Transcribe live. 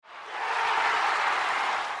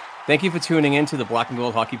Thank you for tuning in to the Black and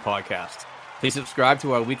Gold Hockey Podcast. Please subscribe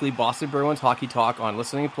to our weekly Boston Bruins hockey talk on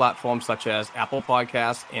listening platforms such as Apple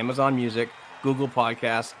Podcasts, Amazon Music, Google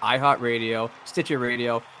Podcasts, iHeartRadio, Stitcher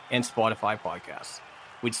Radio, and Spotify Podcasts.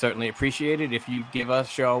 We'd certainly appreciate it if you give our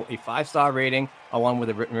show a 5-star rating along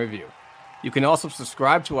with a written review. You can also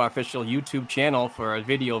subscribe to our official YouTube channel for a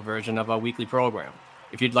video version of our weekly program.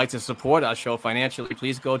 If you'd like to support our show financially,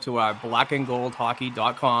 please go to our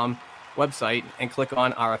blackandgoldhockey.com website and click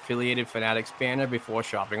on our affiliated Fanatics banner before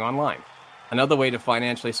shopping online. Another way to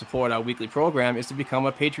financially support our weekly program is to become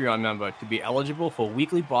a Patreon member to be eligible for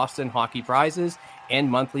weekly Boston hockey prizes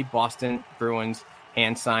and monthly Boston Bruins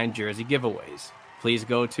hand-signed jersey giveaways. Please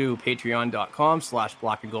go to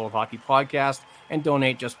patreon.com/blackandgoldhockeypodcast and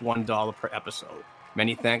donate just $1 per episode.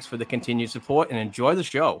 Many thanks for the continued support and enjoy the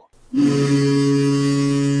show.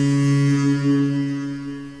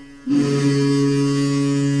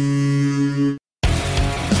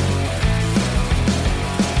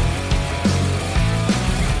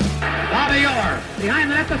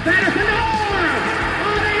 Behind the net to Sanderson, Orr!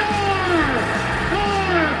 Bobby Orr!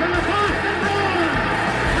 Orr from the Boston Bruins!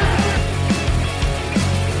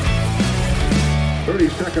 30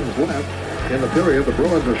 seconds left in the period. The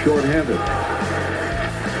Bruins are shorthanded.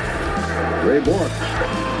 Ray Bourque.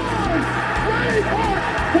 Ray Bourque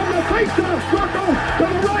from the face-off circle to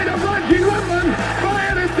the right of Reggie Whitman.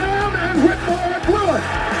 Fired it down and Whitmore blew it.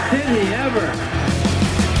 Did he ever?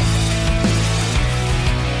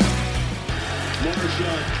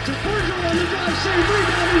 To Bergeron on the drive, save,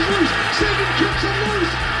 rebound, he's loose, Sagan kicks him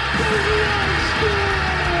loose, Bergeron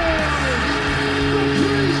scores!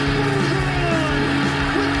 Patrice Bergeron,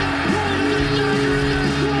 with the point of the dagger in their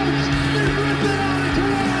throats, they rip it out of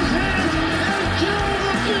Toronto's hands and kill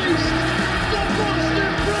the beast! The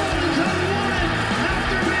Boston Bruins have won it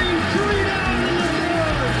after being 3 down in the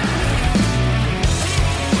third!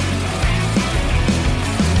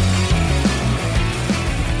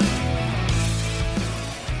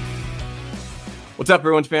 What's up,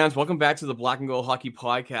 Bruins fans? Welcome back to the Black and Gold Hockey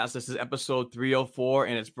Podcast. This is episode 304,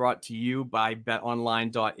 and it's brought to you by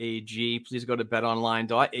betonline.ag. Please go to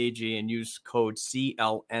betonline.ag and use code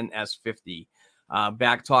CLNS50.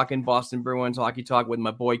 Back talking Boston Bruins hockey talk with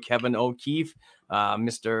my boy Kevin O'Keefe.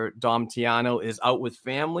 Mr. Dom Tiano is out with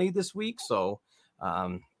family this week, so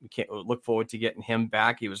we can't look forward to getting him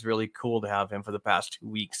back. He was really cool to have him for the past 2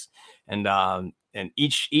 weeks, and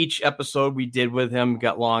each episode we did with him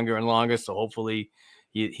got longer and longer. So hopefully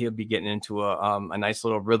he'll be getting into a nice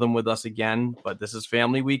little rhythm with us again. But this is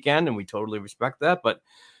family weekend, and we totally respect that. But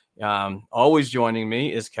always joining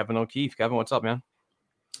me is Kevin O'Keefe. Kevin, what's up, man?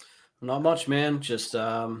 Not much, man. Just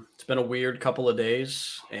it's been a weird couple of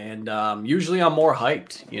days, and usually I'm more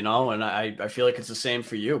hyped, and I feel like it's the same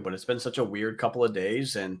for you, but it's been such a weird couple of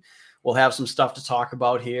days, and we'll have some stuff to talk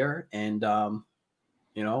about here, and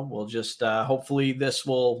we'll just hopefully this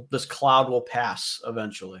cloud will pass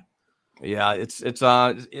eventually. Yeah, it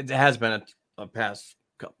has been a past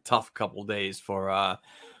tough couple of days for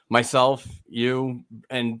myself, you,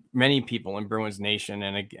 and many people in Bruins Nation,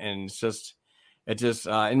 and it's just. It just,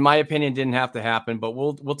 in my opinion, didn't have to happen. But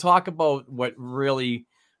we'll talk about what really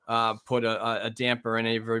put a damper in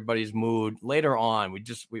everybody's mood later on.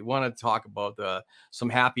 We want to talk about some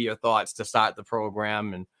happier thoughts to start the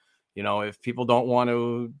program. And if people don't want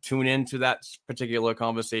to tune into that particular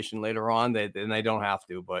conversation later on, then they don't have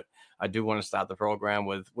to. But I do want to start the program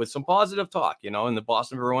with some positive talk. And the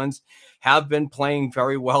Boston Bruins have been playing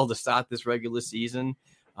very well to start this regular season.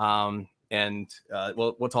 And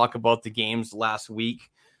we'll talk about the games last week.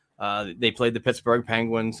 They played the Pittsburgh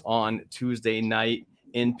Penguins on Tuesday night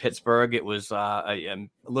in Pittsburgh. It was a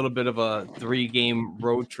little bit of a 3-game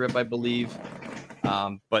road trip, I believe.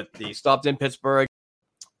 But they stopped in Pittsburgh.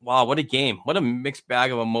 Wow, what a game. What a mixed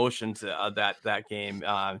bag of emotions that game.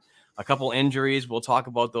 A couple injuries. We'll talk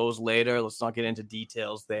about those later. Let's not get into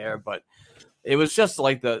details there. But it was just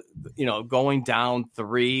like going down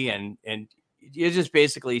 3 and you're just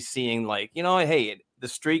basically seeing hey, the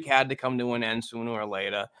streak had to come to an end sooner or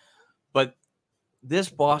later. But this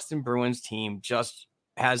Boston Bruins team just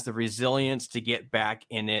has the resilience to get back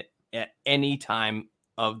in it at any time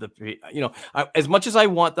of the, as much as I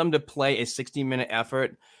want them to play a 60-minute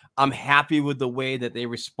effort, I'm happy with the way that they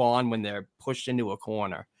respond when they're pushed into a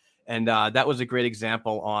corner. And that was a great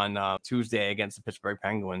example on Tuesday against the Pittsburgh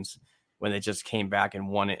Penguins when they just came back and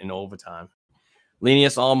won it in overtime.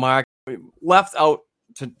 Linus Ullmark left out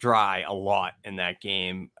to dry a lot in that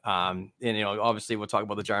game. And, obviously we'll talk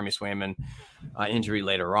about the Jeremy Swayman injury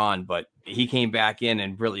later on, but he came back in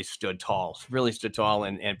and really stood tall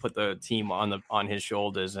and put the team on his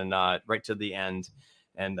shoulders and right to the end.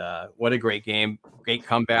 And what a great game. Great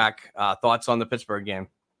comeback. Thoughts on the Pittsburgh game?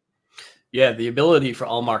 Yeah, the ability for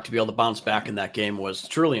Allmark to be able to bounce back in that game was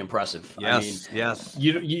truly impressive. Yes, I mean, yes.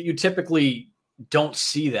 You typically don't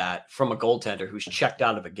see that from a goaltender who's checked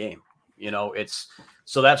out of a game.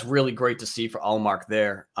 So that's really great to see for Allmark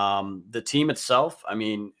there. The team itself, I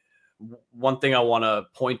mean, one thing I want to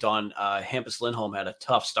point on, Hampus Lindholm had a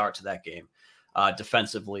tough start to that game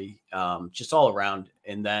defensively, just all around.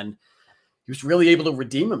 And then he was really able to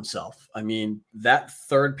redeem himself. I mean, that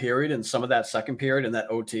third period and some of that second period and that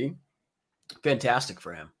OT, fantastic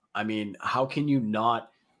for him. I mean, how can you not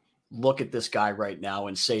look at this guy right now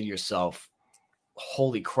and say to yourself,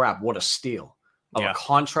 holy crap, what a steal of a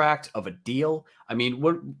contract, of a deal. I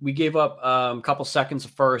mean, we gave up a couple seconds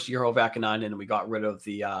of first, Urho Vakanainen, and we got rid of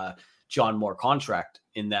the John Moore contract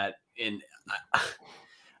in that.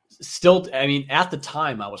 Still, I mean, at the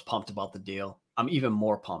time I was pumped about the deal. I'm even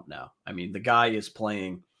more pumped now. I mean, the guy is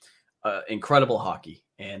playing incredible hockey,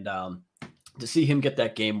 and to see him get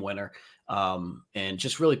that game winner and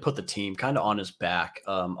just really put the team kind of on his back,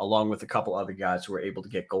 along with a couple other guys who were able to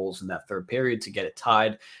get goals in that third period to get it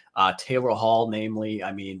tied. Taylor Hall, namely,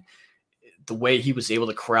 I mean, the way he was able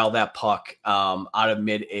to corral that puck out of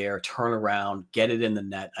midair, turn around, get it in the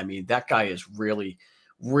net. I mean, that guy is really,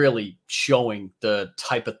 really showing the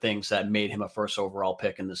type of things that made him a first overall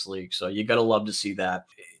pick in this league. So you got to love to see that.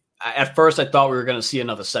 At first, I thought we were going to see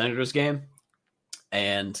another Senators game,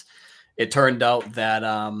 and it turned out that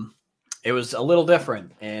it was a little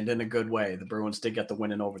different and in a good way. The Bruins did get the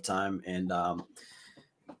win in overtime, and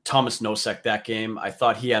Thomas Nosek that game, I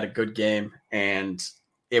thought he had a good game, and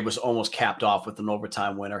it was almost capped off with an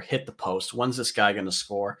overtime winner, hit the post. When's this guy going to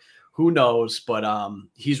score? Who knows? But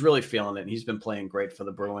he's really feeling it, and he's been playing great for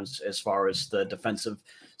the Bruins as far as the defensive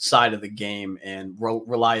side of the game and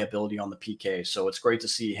reliability on the PK. So it's great to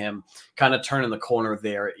see him kind of turning the corner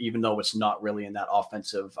there, even though it's not really in that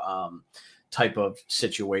offensive type of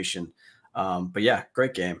situation. But yeah,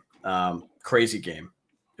 great game. Crazy game.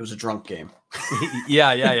 It was a drunk game.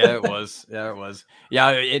 Yeah, it was. Yeah, it was.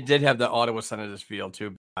 Yeah, it did have the Ottawa Senators feel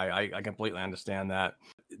too. I completely understand that.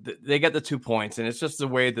 They get the 2 points, and it's just the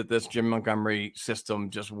way that this Jim Montgomery system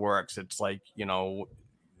just works. It's like, you're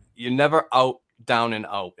never down and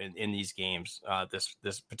out in these games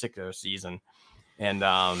this particular season. And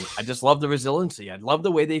I just love the resiliency. I love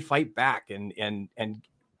the way they fight back and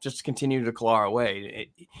just continue to claw away.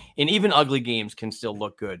 And even ugly games can still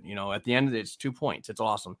look good. At the end of it, it's 2 points. It's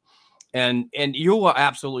awesome. And you are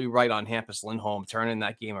absolutely right on Hampus Lindholm turning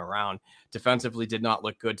that game around. Defensively did not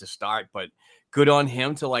look good to start, but good on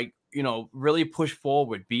him to really push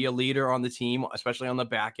forward, be a leader on the team, especially on the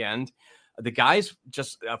back end. The guy's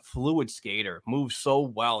just a fluid skater, moves so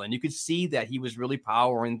well. And you could see that he was really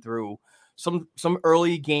powering through some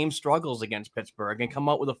early game struggles against Pittsburgh and come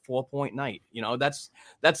out with a 4-point night.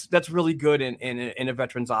 That's really good in a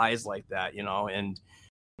veteran's eyes like that, and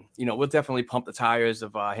we'll definitely pump the tires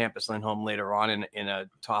of Hampus Lindholm later on in a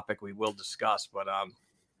topic we will discuss. But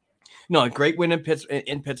a great win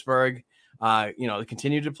in Pittsburgh. They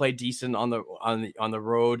continue to play decent on the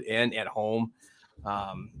road and at home.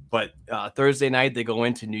 But Thursday night they go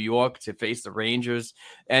into New York to face the Rangers.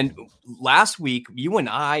 And last week, you and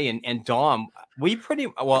I and Dom,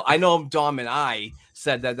 I know Dom and I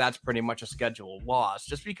said that that's pretty much a scheduled loss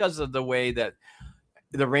just because of the way that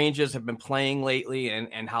the Rangers have been playing lately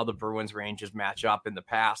and how the Bruins Rangers match up in the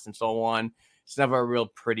past and so on. It's never a real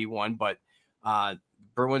pretty one, but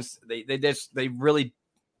Bruins, they really,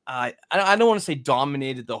 I don't want to say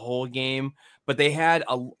dominated the whole game, but they had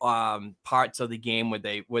parts of the game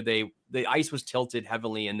where the ice was tilted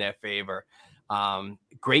heavily in their favor.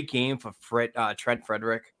 Great game for Trent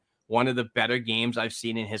Frederick. One of the better games I've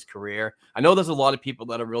seen in his career. I know there's a lot of people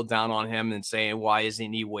that are real down on him and saying, why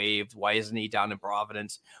isn't he waived? Why isn't he down in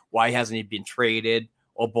Providence? Why hasn't he been traded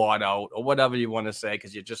or bought out or whatever you want to say?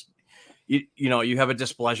 Because you have a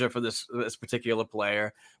displeasure for this particular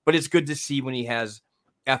player. But it's good to see when he has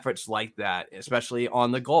efforts like that, especially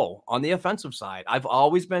on the goal, on the offensive side. I've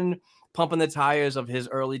always been pumping the tires of his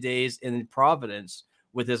early days in Providence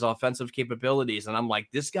with his offensive capabilities. And I'm like,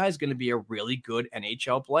 this guy's going to be a really good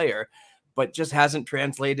NHL player, but just hasn't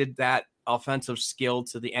translated that offensive skill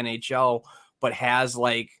to the NHL, but has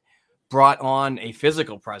brought on a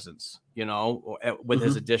physical presence, with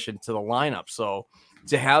his addition to the lineup. So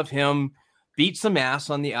to have him beat some ass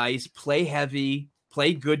on the ice, play heavy,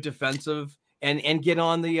 play good defensive, and get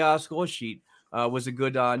on the score sheet was a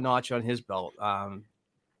good notch on his belt.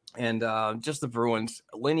 And just the Bruins,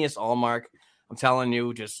 Linus Ullmark, I'm telling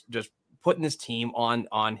you, just putting this team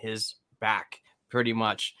on his back pretty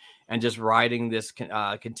much. and just riding this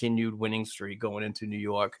continued winning streak going into New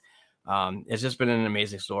York. It's just been an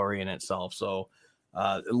amazing story in itself. So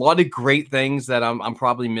a lot of great things that I'm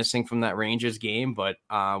probably missing from that Rangers game. But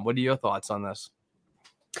what are your thoughts on this?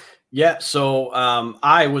 Yeah, so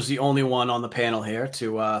I was the only one on the panel here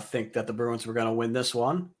to think that the Bruins were going to win this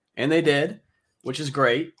one, and they did, which is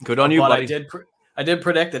great. Good on you, but buddy. I did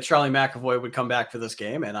predict that Charlie McAvoy would come back for this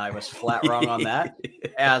game, and I was flat wrong on that,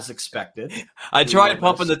 as expected. I tried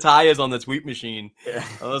pumping the tires on the tweet machine. Yeah.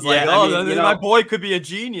 I was like, my boy could be a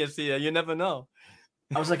genius here. You never know.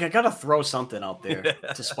 I was like, I got to throw something out there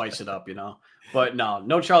to spice it up, But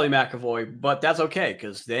no Charlie McAvoy, but that's okay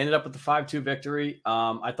because they ended up with the 5-2 victory.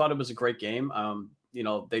 I thought it was a great game.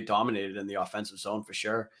 They dominated in the offensive zone for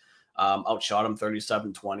sure. Outshot them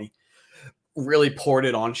 37-20. Really poured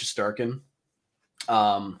it on Shesterkin.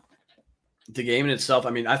 The game in itself,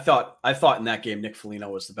 I thought in that game Nick Foligno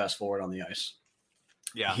was the best forward on the ice.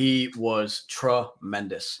 Yeah, he was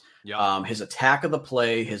tremendous. Yeah. His attack of the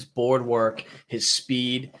play, his board work, his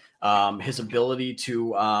speed, his ability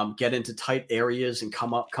to get into tight areas and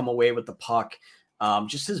come away with the puck.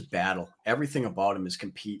 Just his battle, everything about him is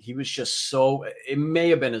compete. He was just it may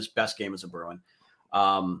have been his best game as a Bruin.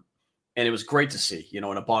 And it was great to see, in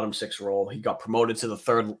a bottom six role. He got promoted to the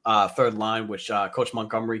third line, which Coach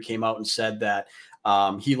Montgomery came out and said that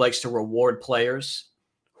he likes to reward players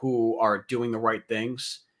who are doing the right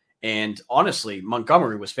things. And honestly,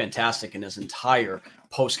 Montgomery was fantastic in his entire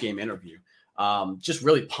post-game interview. Just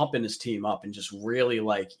really pumping his team up and just really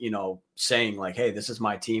saying hey, this is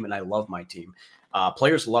my team and I love my team.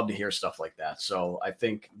 Players love to hear stuff like that. So I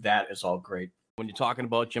think that is all great. When you're talking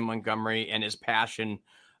about Jim Montgomery and his passion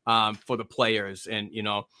for the players, and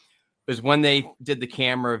it was when they did the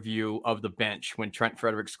camera view of the bench when Trent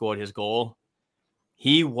Frederick scored his goal,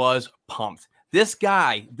 he was pumped. This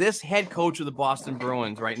guy, this head coach of the Boston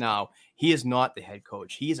Bruins right now, he is not the head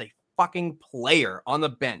coach. He is a fucking player on the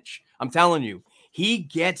bench. I'm telling you, he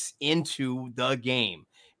gets into the game,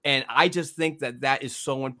 and I just think that is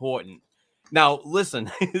so important. Now, listen,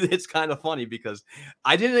 it's kind of funny because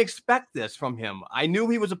I didn't expect this from him. I knew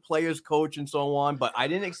he was a player's coach and so on, but I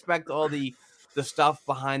didn't expect all the stuff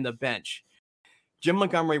behind the bench. Jim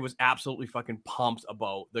Montgomery was absolutely fucking pumped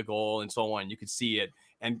about the goal and so on. You could see it.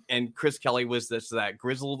 And Chris Kelly was that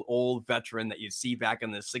grizzled old veteran that you see back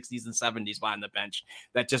in the 60s and 70s behind the bench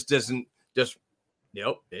that just doesn't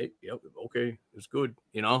yep, okay, it's good.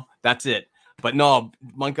 That's it. But no,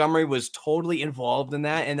 Montgomery was totally involved in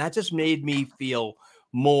that, and that just made me feel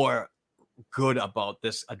more good about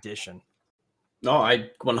this addition. No,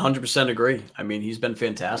 I 100% agree. He's been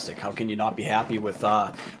fantastic. How can you not be happy with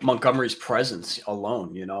Montgomery's presence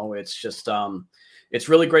alone? It's just it's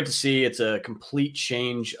really great to see. It's a complete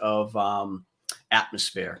change of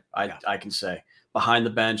atmosphere, I can say. Behind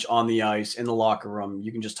the bench, on the ice, in the locker room,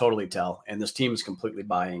 you can just totally tell. And this team is completely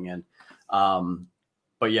buying in.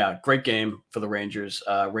 But yeah, great game for the Rangers.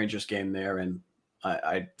 Rangers game there, and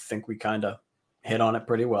I think we kind of hit on it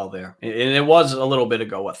pretty well there. And it was a little bit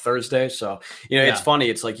ago, Thursday? So, It's funny.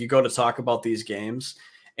 It's like you go to talk about these games,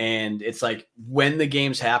 and it's like when the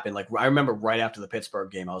games happen, I remember right after the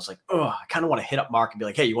Pittsburgh game, I was like, oh, I kind of want to hit up Mark and be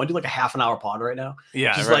like, hey, you want to do a half an hour pod right now?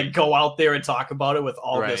 Yeah. Just go out there and talk about it with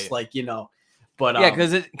all this, But yeah,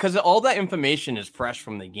 because all that information is fresh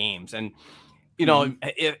from the games. And,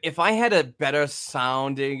 if I had a better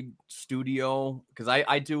sounding studio, because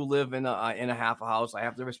I do live in a half a house, I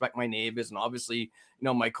have to respect my neighbors, and obviously,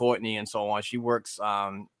 my Courtney and so on. She works,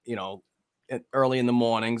 early in the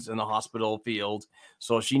mornings in the hospital field,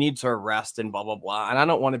 so she needs her rest and blah blah blah. And I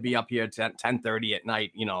don't want to be up here at 10:30 at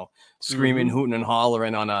night, screaming, hooting, and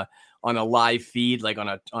hollering on a live feed, like on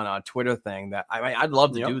a Twitter thing. That I'd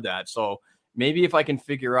love to do that. So maybe if I can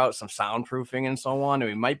figure out some soundproofing and so on,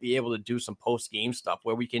 we might be able to do some post-game stuff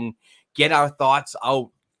where we can get our thoughts out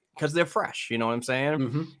because they're fresh. You know what I'm saying?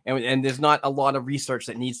 Mm-hmm. And there's not a lot of research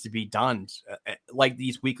that needs to be done like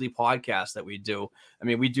these weekly podcasts that we do.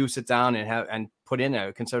 We do sit down and put in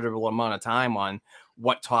a considerable amount of time on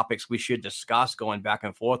what topics we should discuss going back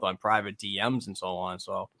and forth on private DMs and so on.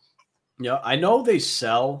 So, yeah, I know they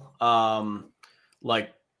sell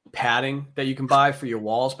padding that you can buy for your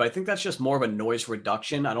walls, but I think that's just more of a noise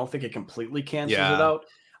reduction. I don't think it completely cancels it out.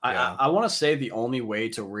 I want to say the only way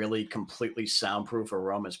to really completely soundproof a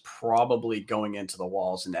room is probably going into the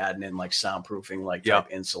walls and adding in soundproofing, type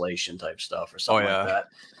insulation type stuff or something like that.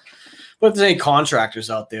 But if there's any contractors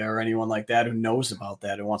out there or anyone like that who knows about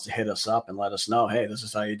that, who wants to hit us up and let us know, hey, this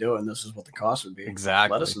is how you do it and this is what the cost would be.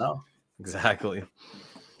 Exactly. Let us know. Exactly.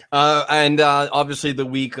 And obviously the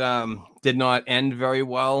week did not end very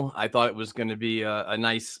well. I thought it was going to be a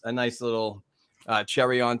nice little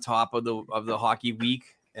cherry on top of the hockey week.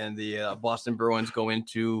 And the Boston Bruins go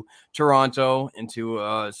into Toronto,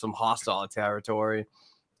 into some hostile territory,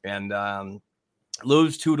 and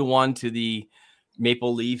lose 2-1 to the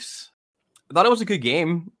Maple Leafs. I thought it was a good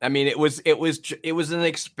game. I mean, it was an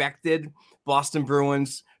expected Boston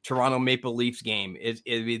Bruins Toronto Maple Leafs game.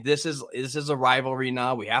 This is a rivalry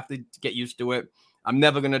now. We have to get used to it. I'm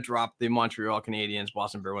never going to drop the Montreal Canadiens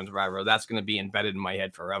Boston Bruins rivalry. That's going to be embedded in my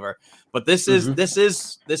head forever. But this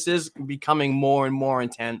is becoming more and more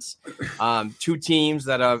intense. Two teams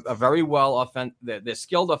that are very well they're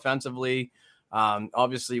skilled offensively.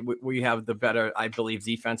 Obviously, we have the better, I believe,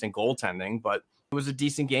 defense and goaltending. But it was a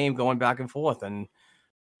decent game going back and forth, and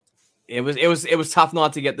it was tough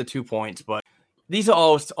not to get the 2 points, but. These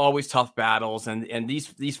are always tough battles, and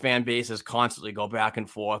these fan bases constantly go back and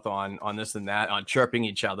forth on this and that, on chirping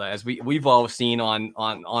each other, as we've all seen on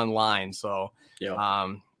online. So,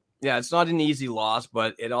 yeah, it's not an easy loss,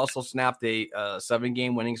 but it also snapped a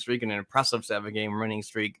 7-game winning streak, and an impressive 7-game winning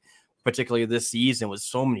streak, particularly this season, with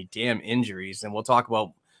so many damn injuries. And we'll talk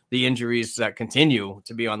about the injuries that continue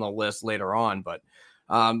to be on the list later on. But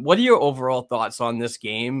what are your overall thoughts on this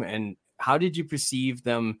game, and how did you perceive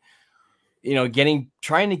them?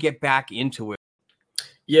 Trying to get back into it.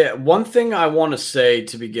 Yeah, one thing I want to say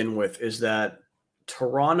to begin with is that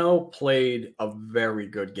Toronto played a very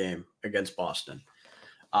good game against Boston.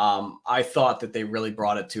 I thought that they really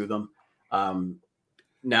brought it to them.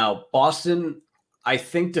 Now, Boston, I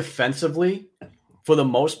think defensively, for the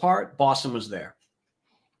most part, Boston was there.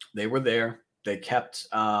 They were there. They kept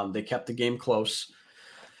the game close.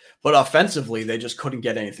 But offensively, they just couldn't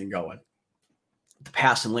get anything going. The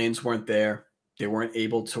passing lanes weren't there. They weren't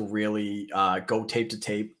able to really go tape to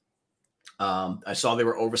tape. I saw they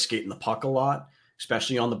were overskating the puck a lot,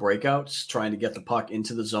 especially on the breakouts, trying to get the puck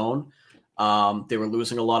into the zone. They were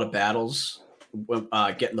losing a lot of battles,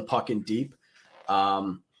 getting the puck in deep.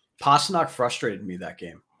 Pastrnak frustrated me that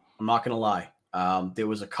game. I'm not going to lie. There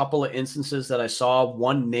was a couple of instances that I saw,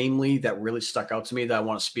 one namely that really stuck out to me that I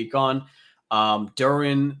want to speak on.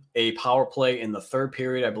 During a power play in the third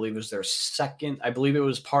period, I believe it was their second. I believe it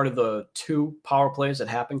was part of the 2 power plays that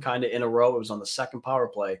happened kind of in a row. It was on the second power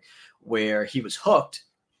play where he was hooked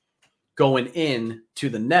going in to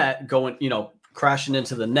the net, crashing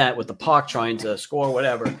into the net with the puck, trying to score,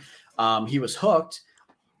 whatever. He was hooked.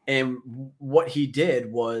 And what he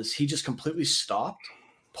did was he just completely stopped,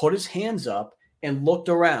 put his hands up, and looked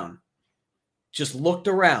around. Just looked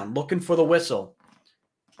around, looking for the whistle.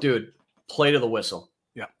 Dude, play to the whistle.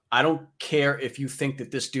 Yeah. I don't care if you think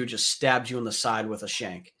that this dude just stabbed you in the side with a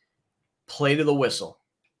shank. Play to the whistle.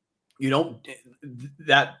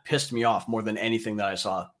 That pissed me off more than anything that I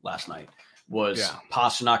saw last night was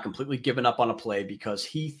Pastrnak completely giving up on a play because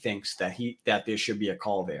he thinks that there should be a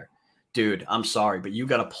call there. Dude, I'm sorry, but you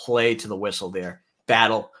got to play to the whistle there.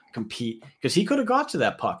 Battle, compete, because he could have got to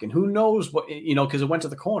that puck, and who knows what, because it went to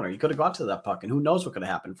the corner. He could have got to that puck, and who knows what could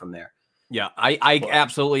have happened from there. Yeah, I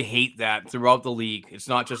absolutely hate that throughout the league. It's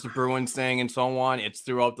not just a Bruins thing and so on. It's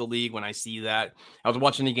throughout the league when I see that. I was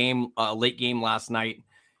watching the game, late game last night,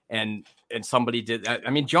 and somebody did that.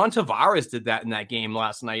 I mean, John Tavares did that in that game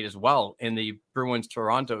last night as well, in the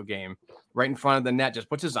Bruins-Toronto game, right in front of the net, just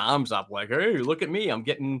puts his arms up like, hey, look at me, I'm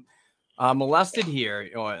getting molested here.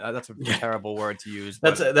 That's a terrible word to use.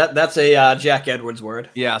 But that's a Jack Edwards word.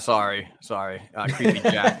 Yeah, sorry. Creepy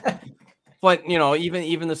Jack. But,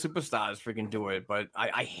 even the superstars freaking do it. But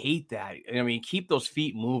I hate that. I mean, keep those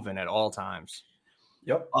feet moving at all times.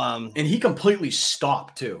 Yep. And he completely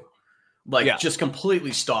stopped, too. Just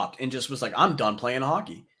completely stopped and just was like, I'm done playing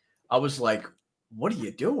hockey. I was like, what are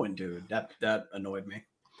you doing, dude? That annoyed me.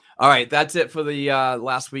 All right, that's it for the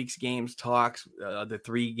last week's games talks. The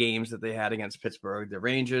 3 games that they had against Pittsburgh, the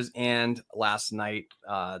Rangers, and last night,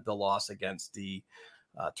 the loss against the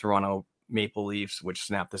Toronto Maple Leafs, which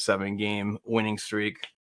snapped the 7-game winning streak.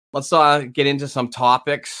 Let's get into some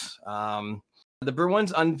topics. The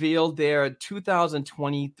Bruins unveiled their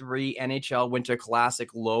 2023 NHL Winter Classic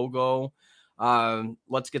logo.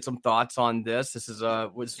 Let's get some thoughts on this. This is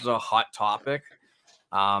a hot topic.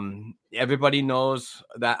 Everybody knows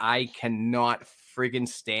that I cannot friggin'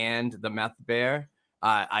 stand the meth bear.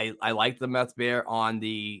 I like the meth bear on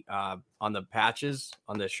the patches,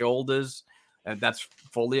 on the shoulders. And that's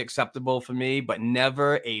fully acceptable for me, but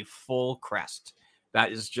never a full crest.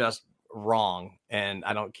 That is just wrong. And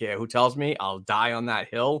I don't care who tells me, I'll die on that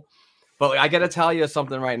hill. But I got to tell you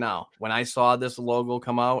something right now. When I saw this logo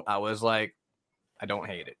come out, I was like, I don't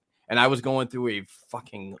hate it. And I was going through a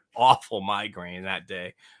fucking awful migraine that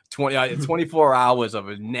day. 24 hours of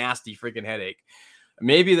a nasty freaking headache.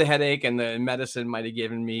 maybe the headache and the medicine might have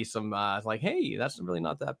given me some like, hey, that's really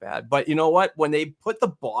not that bad. But you know what? When they put the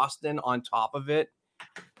Boston on top of it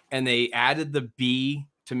and they added the B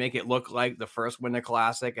to make it look like the first Winter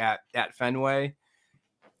Classic at Fenway,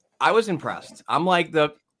 I was impressed. I'm like,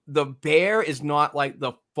 the bear is not like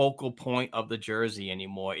the focal point of the jersey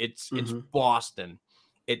anymore. It's Boston.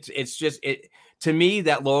 It's just it to me.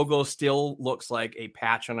 That logo still looks like a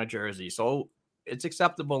patch on a jersey, so it's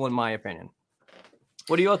acceptable in my opinion.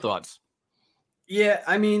 What are your thoughts? Yeah,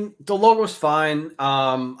 I mean, the logo's fine.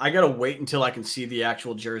 I gotta wait until I can see the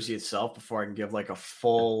actual jersey itself before I can give like a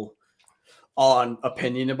full on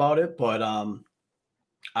opinion about it. But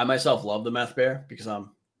I myself love the Meth Bear because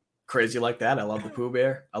I'm crazy like that. I love the Pooh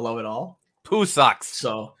Bear. I love it all. Pooh sucks.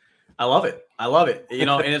 So I love it. I love it. You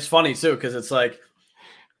know, and it's funny too, because it's like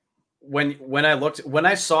when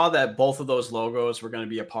I saw that both of those logos were going to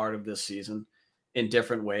be a part of this season in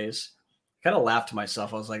different ways, I kind of laughed to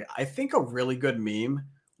myself. I was like, I think a really good meme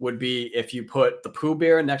would be if you put the Pooh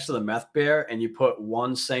Bear next to the Meth Bear and you put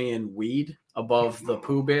one saying weed above the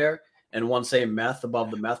Pooh Bear and one saying meth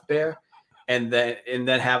above the Meth Bear. And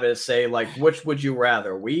then have it say like, which would you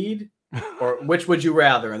rather, weed or which would you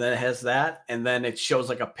rather? And then it has that. And then it shows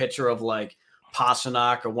like a picture of like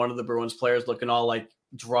Pasternak or one of the Bruins players looking all like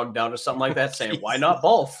drugged out or something like that, saying, why not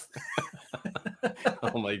both?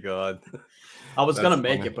 Oh my God. I was going to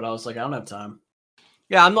make it, but I was like, I don't have time.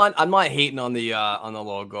 Yeah, I'm not hating on the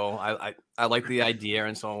logo. I like the idea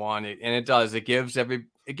and so on. And it does. It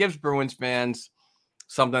gives Bruins fans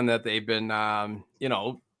something that they've been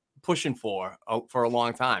pushing for a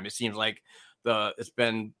long time. It seems like it's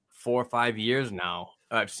been 4 or 5 years now.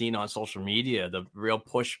 I've seen on social media the real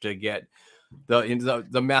push to get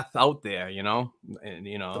the meth out there, and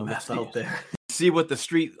the meth out there. See what the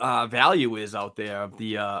street value is out there of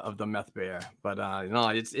the Meth Bear. But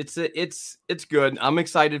it's good. I'm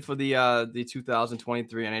excited for the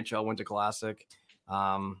 2023 NHL Winter Classic.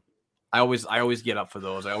 I always get up for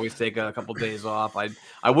those. I always take a couple days off.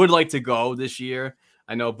 I would like to go this year.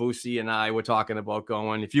 I know Boosie and I were talking about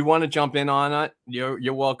going. If you want to jump in on it,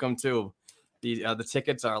 you're welcome too. The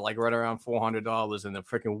tickets are like right around $400 and they're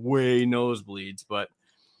freaking way nosebleeds. But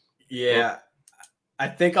yeah, I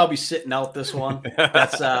think I'll be sitting out this one.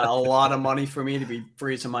 That's a lot of money for me to be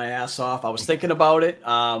freezing my ass off. I was thinking about it.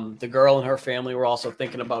 The girl and her family were also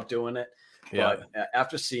thinking about doing it. Yeah. But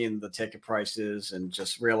after seeing the ticket prices and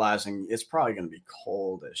just realizing it's probably going to be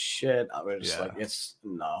cold as shit, I was just like,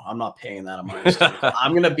 I'm not paying that amount.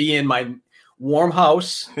 I'm going to be in my warm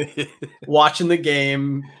house, watching the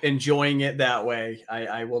game, enjoying it that way.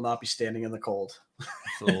 I will not be standing in the cold.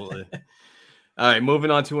 Absolutely. All right,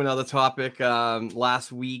 moving on to another topic.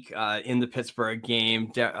 Last week in the Pittsburgh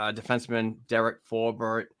game, defenseman Derek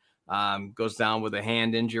Forbort goes down with a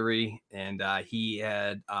hand injury, and he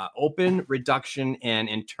had open reduction and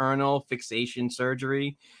internal fixation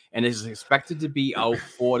surgery and is expected to be out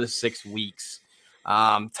 4 to 6 weeks.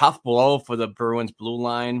 Tough blow for the Bruins blue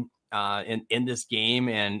line in this game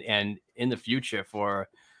and in the future for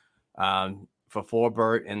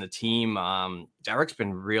Forbort and the team. Derek's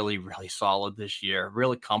been really, really solid this year,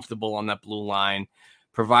 really comfortable on that blue line,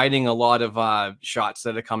 providing a lot of shots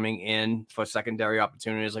that are coming in for secondary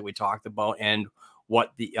opportunities like we talked about, and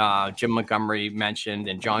what the Jim Montgomery mentioned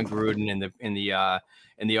and John Gruden in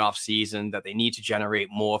the off season, that they need to generate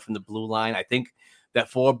more from the blue line. I think that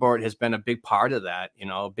Forbort has been a big part of that,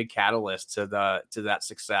 a big catalyst to that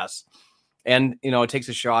success. And, it takes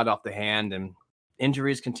a shot off the hand, and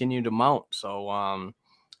injuries continue to mount. So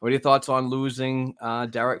what are your thoughts on losing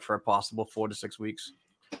Derek for a possible 4 to 6 weeks?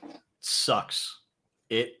 Sucks.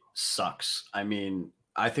 It sucks. I mean,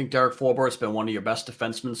 I think Derek Forbort's been one of your best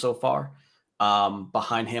defensemen so far,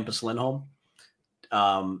 behind Hampus Lindholm.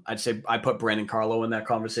 I'd say I put Brandon Carlo in that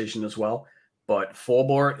conversation as well. But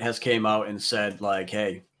Forbort has came out and said, like,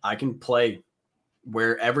 hey, I can play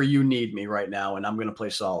wherever you need me right now, and I'm going to play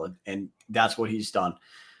solid. And that's what he's done.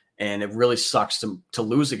 And it really sucks to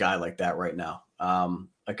lose a guy like that right now,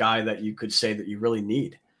 a guy that you could say that you really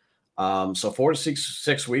need. So 4 to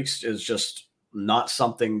 6 weeks is just not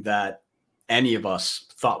something that any of us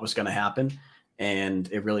thought was going to happen, and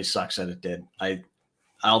it really sucks that it did. I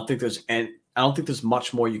don't think there's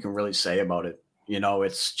much more you can really say about it.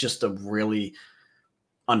 It's just a really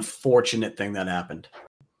unfortunate thing that happened.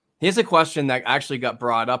 Here's a question that actually got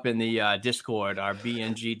brought up in the Discord, our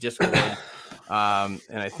BNG Discord, and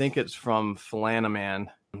I think it's from Flanaman.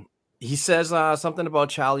 He says something about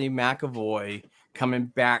Charlie McAvoy coming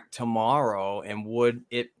back tomorrow, and would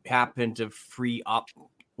it need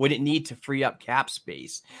to free up cap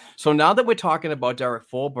space? So now that we're talking about Derek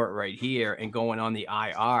Forbort right here and going on the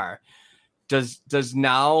IR, does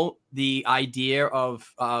now the idea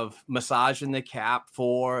of massaging the cap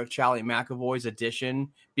for Charlie McAvoy's addition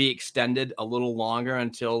be extended a little longer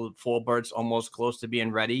until Forbert's almost close to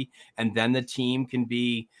being ready, and then the team can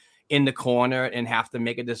be in the corner and have to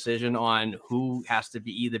make a decision on who has to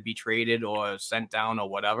either be traded or sent down or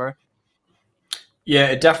whatever? Yeah,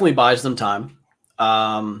 it definitely buys them time,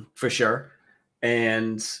 for sure.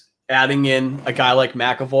 And adding in a guy like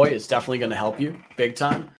McAvoy is definitely going to help you big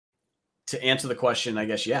time. To answer the question, I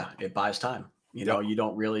guess, yeah, it buys time. You know, you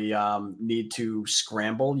don't really need to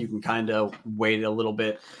scramble. You can kind of wait a little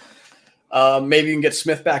bit. Maybe you can get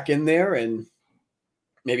Smith back in there, and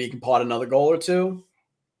maybe you can pot another goal or two.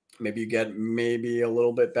 Maybe you get maybe a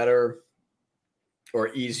little bit better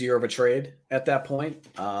or easier of a trade at that point.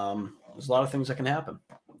 There's a lot of things that can happen.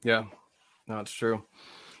 Yeah, no, it's true.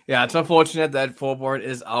 Yeah, it's unfortunate that Forbort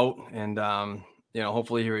is out, and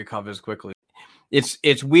hopefully he recovers quickly.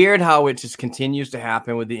 It's weird how it just continues to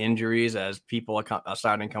happen with the injuries as people are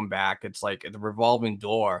starting to come back. It's like a revolving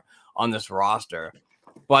door on this roster,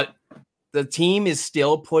 but the team is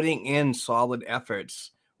still putting in solid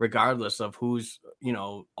efforts regardless of who's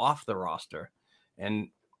off the roster. And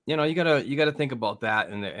you gotta think about that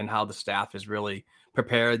and how the staff has really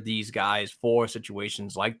prepared these guys for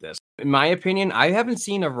situations like this. In my opinion, I haven't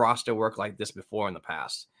seen a roster work like this before in the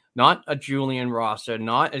past. Not a Julian roster,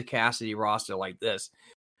 not a Cassidy roster like this.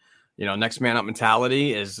 Next man up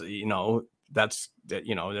mentality is, that's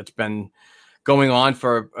been going on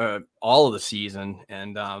for all of the season.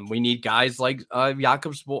 And we need guys like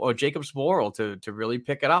Jacob Sporl to really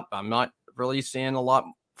pick it up. I'm not really seeing a lot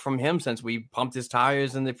from him since we pumped his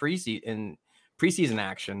tires in the preseason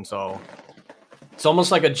action. So it's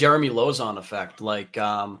almost like a Jeremy Lozon effect. Like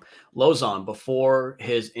Lozon before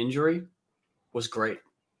his injury was great.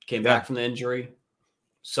 Came back from the injury.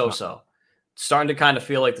 So. Starting to kind of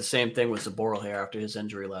feel like the same thing with Zaboral here after his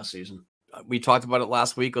injury last season. We talked about it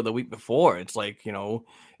last week or the week before. It's like,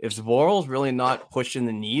 if Zaboral's really not pushing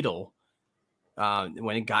the needle,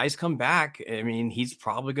 when guys come back, I mean, he's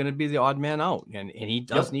probably going to be the odd man out, and he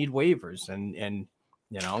does need waivers, and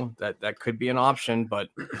that could be an option, but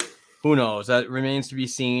who knows? That remains to be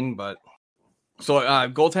seen. But so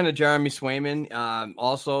goaltender Jeremy Swayman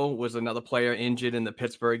also was another player injured in the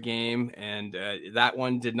Pittsburgh game, and that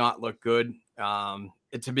one did not look good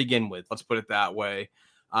to begin with. Let's put it that way.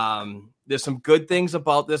 There's some good things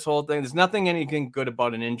about this whole thing. There's anything good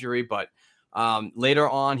about an injury, but later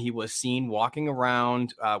on he was seen walking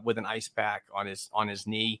around with an ice pack on his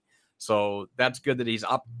knee. So that's good that he's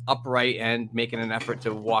upright and making an effort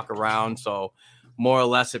to walk around. So more or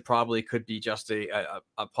less, it probably could be just a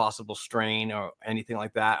possible strain or anything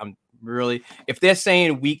like that. I'm really, if they're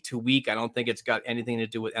saying week to week, I don't think it's got anything to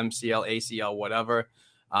do with MCL, ACL, whatever.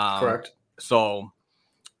 Correct. So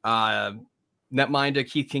netminder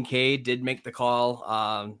Keith Kincaid did make the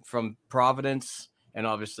call from Providence, and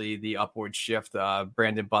obviously the upward shift.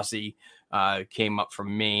 Brandon Bussey came up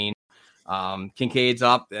from Maine. Kincaid's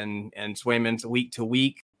up, and Swayman's week to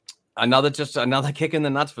week. Another kick in the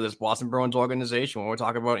nuts for this Boston Bruins organization when we're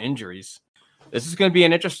talking about injuries. This is going to be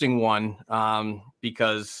an interesting one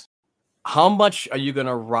because how much are you going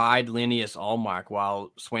to ride Linus Ullmark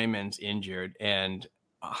while Swayman's injured, and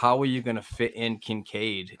how are you going to fit in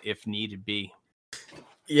Kincaid if needed be?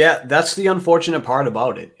 Yeah, that's the unfortunate part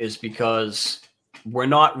about it, is because we're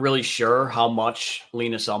not really sure how much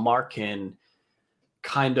Linus Ullmark can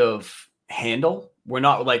kind of handle. We're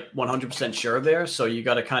not like 100% sure there, so you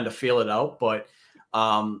got to kind of feel it out. But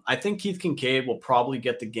I think Keith Kincaid will probably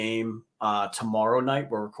get the game tomorrow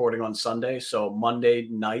night. We're recording on Sunday, so Monday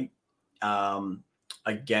night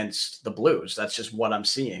against the Blues. That's just what I'm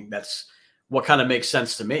seeing. That's what kind of makes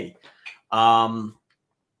sense to me.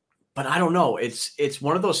 But I don't know. It's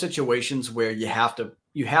one of those situations where you have to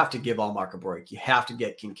give Ullmark a break. You have to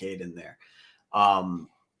get Kincaid in there.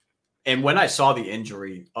 And when I saw the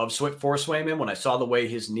injury for Swayman, when I saw the way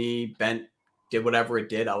his knee bent, did whatever it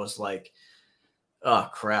did, I was like, oh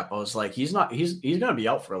crap. I was like, he's going to be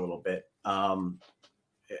out for a little bit. I'm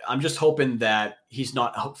just hoping that he's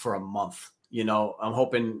not out for a month. I'm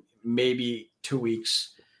hoping maybe 2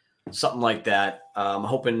 weeks, something like that. I'm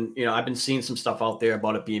hoping, I've been seeing some stuff out there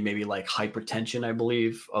about it being maybe like hypertension, I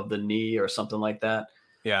believe, of the knee or something like that.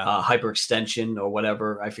 Yeah. Hyperextension or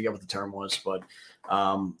whatever. I forget what the term was, but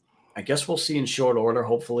I guess we'll see in short order.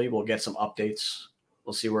 Hopefully we'll get some updates.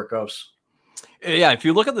 We'll see where it goes. Yeah. If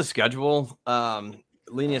you look at the schedule,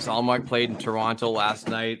 Linus Ullmark played in Toronto last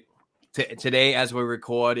night. Today, as we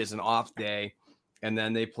record, is an off day. And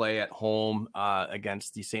then they play at home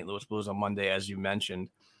against the St. Louis Blues on Monday, as you mentioned.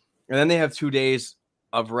 And then they have 2 days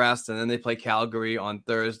of rest, and then they play Calgary on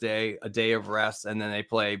Thursday, a day of rest, and then they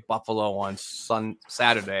play Buffalo on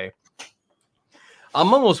Saturday.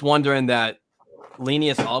 I'm almost wondering that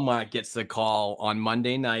Linus Ullmark gets the call on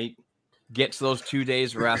Monday night, gets those 2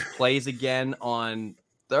 days rest, plays again on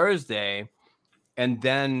Thursday, and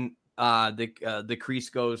then the crease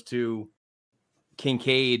goes to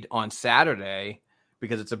Kincaid on Saturday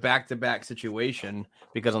because it's a back-to-back situation,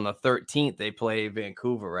 because on the 13th they play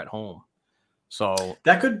Vancouver at home. So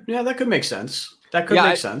that could make sense. That could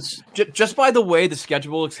make sense. Just by the way the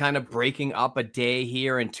schedule is kind of breaking up a day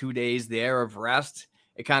here and 2 days there of rest,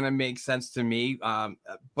 it kind of makes sense to me.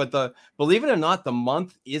 But believe it or not, the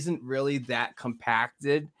month isn't really that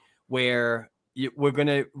compacted where we're going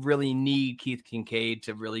to really need Keith Kincaid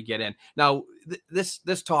to really get in. Now,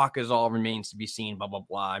 this talk is all remains to be seen, blah, blah,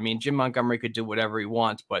 blah. I mean, Jim Montgomery could do whatever he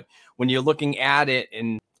wants, but when you're looking at it,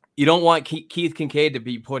 and you don't want Keith Kincaid to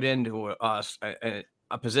be put into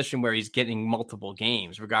a position where he's getting multiple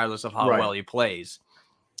games, regardless of how well he plays.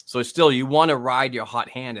 So still, you want to ride your hot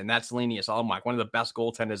hand, and that's Linus Ullmark, one of the best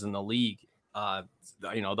goaltenders in the league,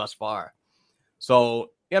 thus far.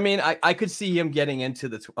 So, I mean, I could see him getting into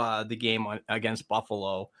the game against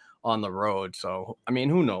Buffalo on the road. So, I mean,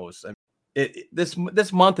 who knows?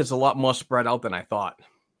 This month is a lot more spread out than I thought.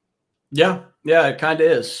 Yeah, it kind of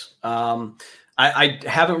is. I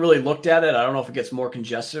haven't really looked at it. I don't know if it gets more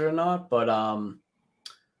congested or not, but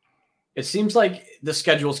it seems like the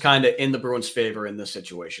schedule's kind of in the Bruins' favor in this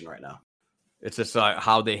situation right now. It's just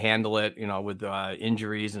how they handle it, with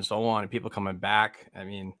injuries and so on, and people coming back. I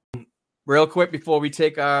mean, real quick before we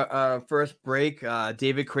take our first break,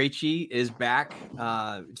 David Krejci is back,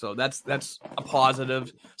 so that's a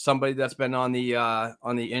positive. Somebody that's been on the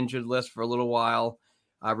injured list for a little while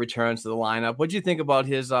returns to the lineup. What do you think about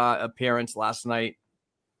his appearance last night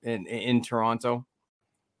in Toronto?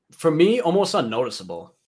 For me, almost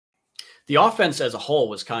unnoticeable. The offense as a whole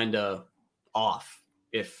was kind of off,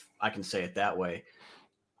 if I can say it that way.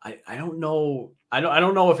 I don't know. I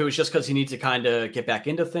don't know if it was just because he needs to kind of get back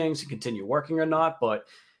into things and continue working or not, but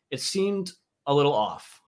it seemed a little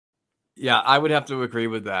off. Yeah, I would have to agree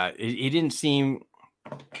with that. He didn't seem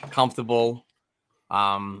comfortable.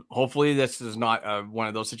 Hopefully this is not one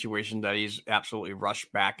of those situations that he's absolutely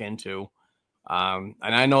rushed back into. And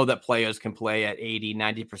I know that players can play at 80,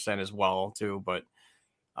 90% as well too, but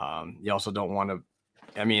you also don't want to,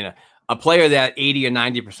 I mean, a player that 80 or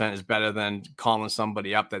 90% is better than calling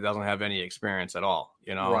somebody up that doesn't have any experience at all,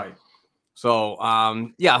 Right. So,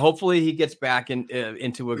 hopefully he gets back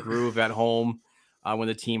into a groove at home when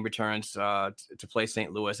the team returns to play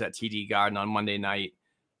St. Louis at TD Garden on Monday night.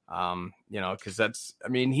 Because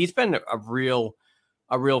he's been a real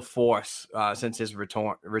force since his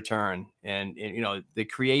return, and the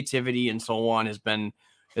creativity and so on has been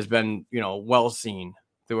well seen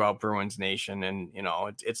throughout Bruins Nation, and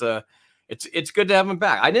it's good to have him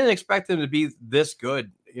back. I didn't expect him to be this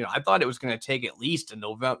good. I thought it was going to take at least in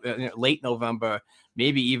November, late November,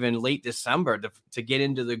 maybe even late December to get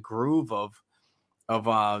into the groove of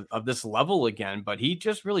this level again. But he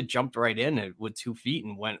just really jumped right in with 2 feet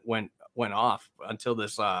and went off until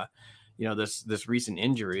this this recent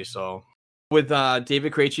injury. So with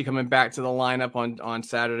David Krejci coming back to the lineup on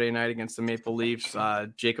Saturday night against the Maple Leafs,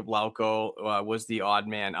 Jacob Lauko was the odd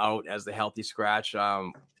man out as the healthy scratch.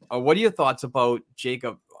 What are your thoughts about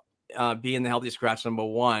Jacob being the healthy scratch number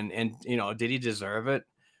 1? And, did he deserve it?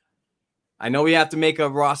 I know we have to make a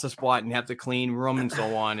roster spot and have to clean room and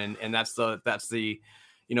so on. And that's the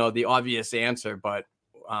obvious answer, but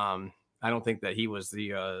I don't think that he was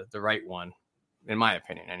the right one, in my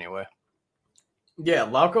opinion anyway. Yeah,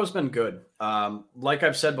 Lauko's been good. Like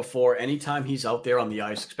I've said before, anytime he's out there on the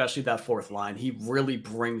ice, especially that fourth line, he really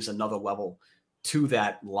brings another level to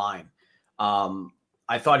that line.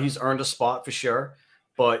 I thought he's earned a spot for sure,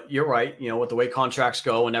 but you're right. With the way contracts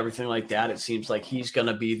go and everything like that, it seems like he's going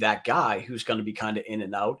to be that guy who's going to be kind of in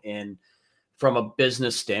and out. And from a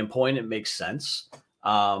business standpoint, it makes sense.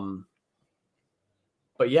 But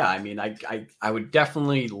yeah, I mean, I would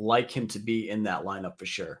definitely like him to be in that lineup for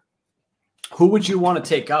sure. Who would you want to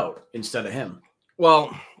take out instead of him?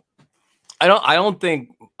 Well, I don't think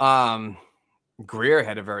Greer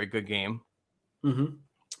had a very good game. Mm-hmm.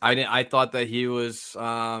 I thought that he was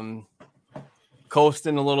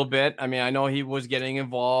coasting a little bit. I mean, I know he was getting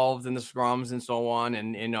involved in the scrums and so on,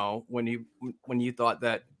 and when you thought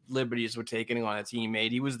that liberties were taking on a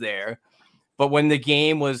teammate, he was there. But when the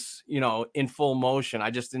game was in full motion, I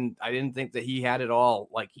didn't think that he had it all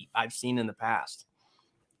like I've seen in the past.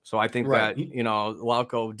 So I think Right. that,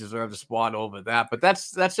 Lauko deserves a spot over that. But that's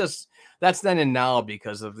then and now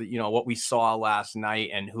because of what we saw last night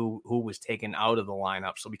and who was taken out of the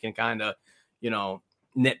lineup. So we can kind of,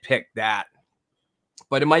 nitpick that.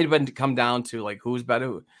 But it might have come down to like who's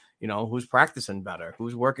better, who's practicing better,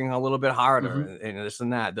 who's working a little bit harder, and this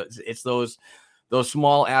and that. It's those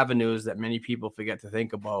small avenues that many people forget to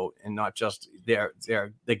think about, and not just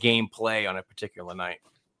the game play on a particular night.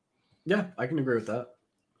 Yeah, I can agree with that.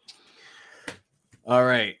 All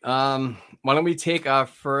right. Why don't we take our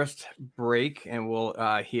first break and we'll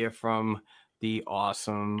hear from the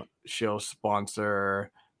awesome show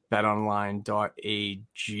sponsor,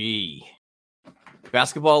 betonline.ag.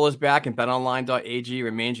 Basketball is back, and betonline.ag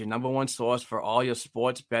remains your number one source for all your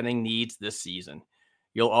sports betting needs this season.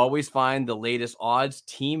 You'll always find the latest odds,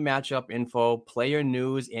 team matchup info, player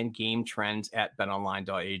news, and game trends at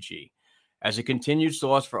betonline.ag. As a continued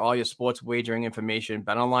source for all your sports wagering information,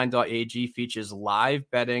 betonline.ag features live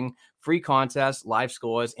betting, free contests, live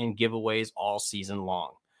scores, and giveaways all season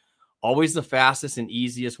long. Always the fastest and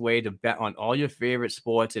easiest way to bet on all your favorite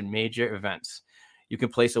sports and major events. You can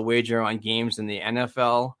place a wager on games in the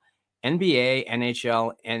NFL, NBA,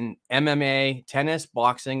 NHL, and MMA, tennis,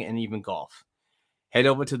 boxing, and even golf. Head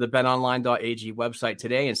over to the betonline.ag website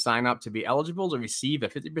today and sign up to be eligible to receive a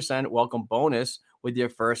 50% welcome bonus with your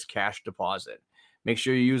first cash deposit. Make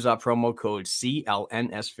sure you use our promo code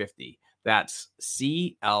CLNS50. That's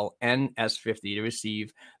CLNS50 to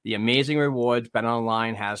receive the amazing rewards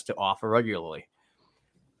BetOnline has to offer regularly.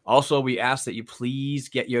 Also, we ask that you please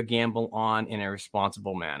get your gamble on in a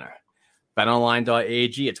responsible manner.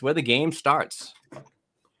 BetOnline.ag, it's where the game starts.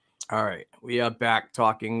 All right, we are back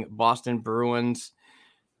talking Boston Bruins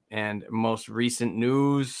and most recent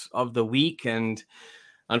news of the week. And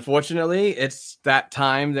unfortunately, it's that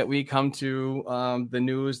time that we come to the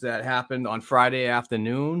news that happened on Friday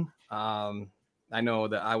afternoon. I know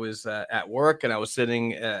that I was at work and I was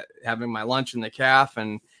sitting having my lunch in the caf,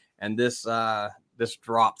 and this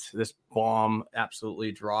dropped. This bomb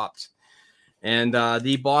absolutely dropped. And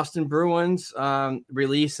the Boston Bruins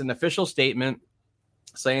released an official statement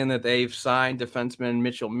saying that they've signed defenseman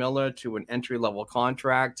Mitchell Miller to an entry-level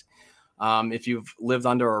contract. If you've lived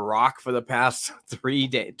under a rock for the past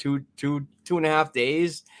 2.5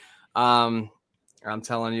 days, I'm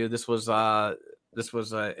telling you, this was a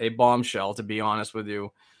bombshell, to be honest with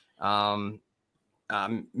you.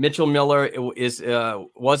 Mitchell Miller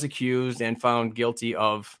was accused and found guilty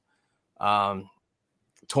of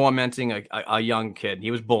tormenting a young kid.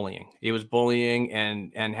 He was bullying.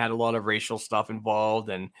 and had a lot of racial stuff involved,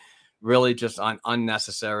 and really just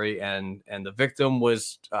unnecessary. And the victim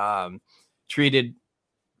was treated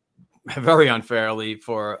very unfairly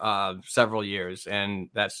for several years, and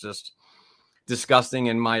that's just disgusting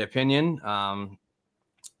in my opinion.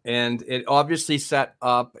 And it obviously set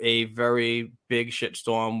up a very big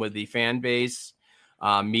shitstorm with the fan base,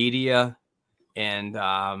 media, and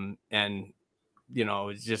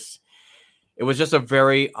it was just a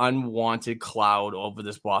very unwanted cloud over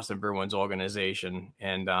this Boston Bruins organization.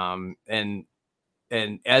 And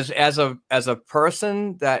as a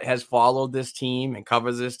person that has followed this team and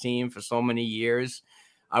covers this team for so many years,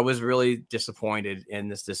 I was really disappointed in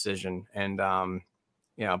this decision. And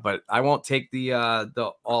but I won't take the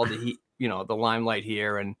limelight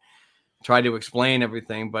here and try to explain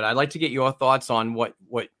everything. But I'd like to get your thoughts on what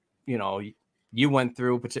you went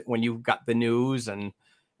through when you got the news and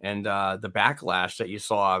the backlash that you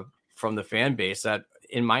saw from the fan base that,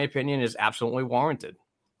 in my opinion, is absolutely warranted.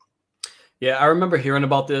 Yeah, I remember hearing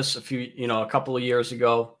about this a couple of years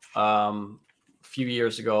ago,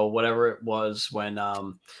 whatever it was, when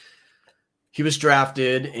he was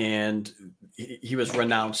drafted and he was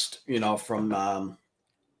renounced,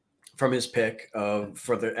 from his pick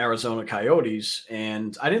for the Arizona Coyotes.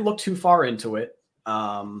 And I didn't look too far into it,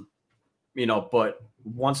 but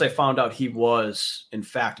once I found out he was, in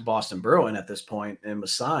fact, a Boston Bruin at this point and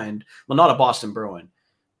was signed, well, not a Boston Bruin,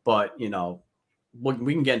 but,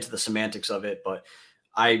 we can get into the semantics of it, but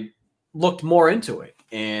I looked more into it.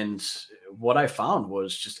 And what I found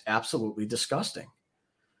was just absolutely disgusting.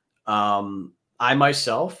 I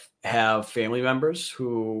myself have family members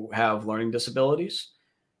who have learning disabilities.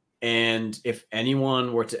 And if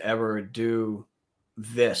anyone were to ever do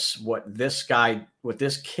this,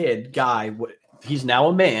 he's now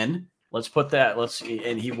a man. Let's put that.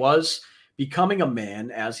 And he was becoming a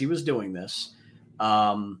man as he was doing this.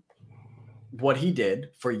 What he did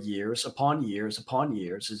for years upon years upon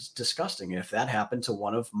years is disgusting. And if that happened to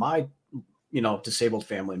one of my, disabled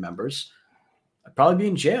family members, I'd probably be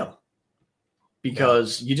in jail,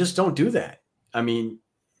 because you just don't do that. I mean,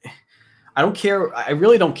 I don't care. I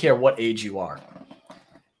really don't care what age you are.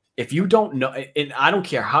 If you don't know, and I don't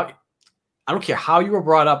care how you were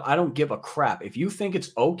brought up. I don't give a crap. If you think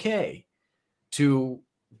it's okay to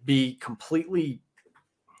be completely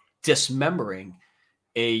dismembering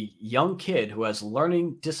a young kid who has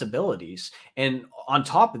learning disabilities, and on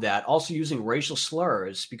top of that, also using racial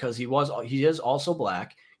slurs because he is also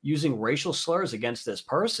black, using racial slurs against this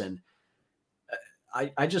person,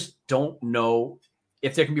 I just don't know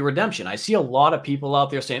if there can be redemption. I see a lot of people out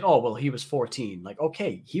there saying, oh, well, he was 14. Like,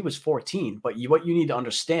 okay, he was 14, but what you need to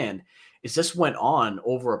understand is this went on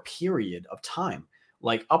over a period of time,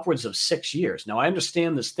 like upwards of 6 years. Now, I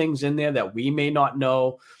understand there's things in there that we may not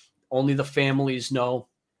know, only the families know.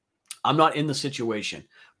 I'm not in the situation,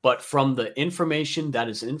 but from the information that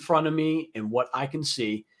is in front of me and what I can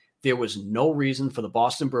see, there was no reason for the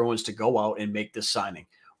Boston Bruins to go out and make this signing.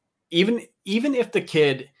 Even if the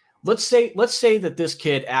kid, let's say that this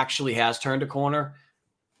kid actually has turned a corner.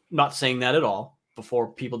 Not saying that at all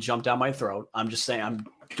before people jump down my throat. I'm just saying, I'm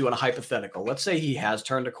doing a hypothetical. Let's say he has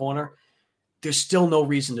turned a corner. There's still no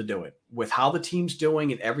reason to do it with how the team's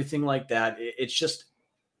doing and everything like that. It's just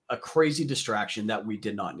a crazy distraction that we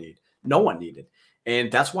did not need. No one needed. And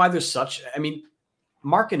that's why there's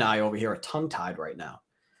Mark and I over here are tongue tied right now.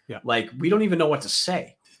 Yeah. Like, we don't even know what to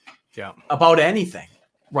say about anything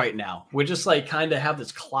right now. We're just like kind of have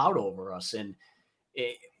this cloud over us. And,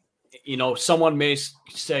 someone may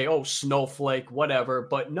say, oh, snowflake, whatever.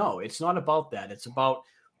 But no, it's not about that. It's about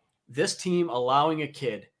this team allowing a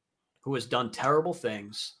kid who has done terrible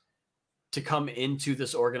things to come into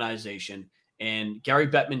this organization. And Gary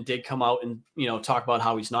Bettman did come out and, talk about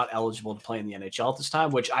how he's not eligible to play in the NHL at this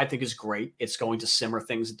time, which I think is great. It's going to simmer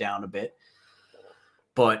things down a bit.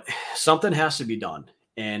 But something has to be done.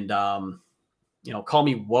 And, call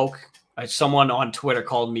me woke. Someone on Twitter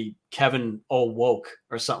called me Kevin O woke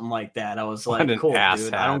or something like that. I was like, cool,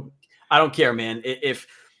 dude. I don't care, man. If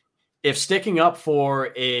sticking up for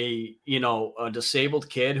a disabled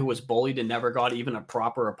kid who was bullied and never got even a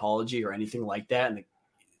proper apology or anything like that and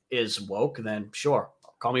is woke, then sure,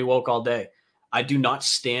 call me woke all day. I do not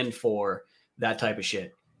stand for that type of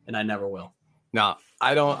shit, and I never will. No,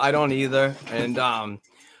 I don't either. And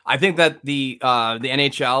I think that the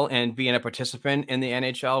NHL and being a participant in the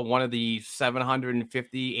NHL, one of the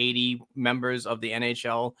 80 members of the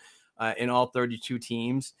NHL in all 32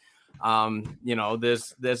 teams,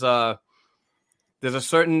 there's a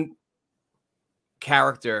certain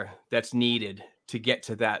character that's needed to get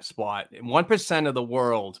to that spot. 1% of the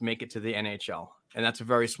world make it to the NHL, and that's a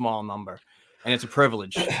very small number, and it's a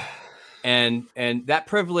privilege. And that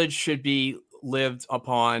privilege should be lived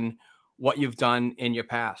upon what you've done in your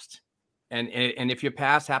past. And if your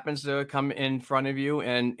past happens to come in front of you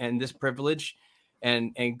and this privilege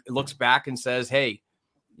and looks back and says, hey,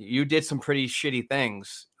 you did some pretty shitty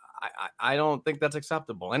things, I don't think that's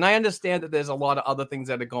acceptable. And I understand that there's a lot of other things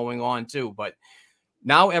that are going on too, but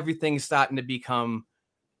now everything's starting to become,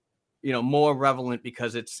 more relevant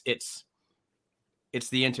because it's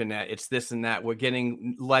the internet. It's this and that. We're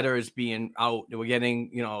getting letters being out. We're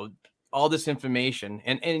getting, all this information.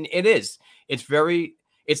 And it's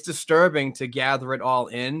disturbing to gather it all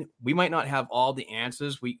in. We might not have all the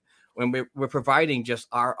answers. When we're providing just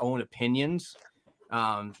our own opinions,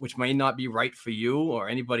 which may not be right for you or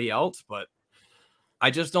anybody else, but I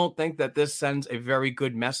just don't think that this sends a very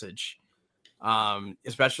good message.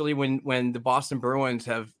 Especially when the Boston Bruins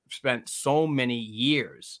have spent so many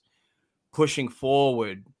years pushing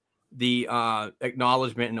forward the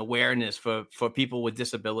acknowledgement and awareness for people with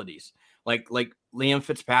disabilities, like Liam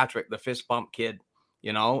Fitzpatrick, the fist bump kid,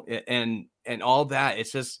 and all that.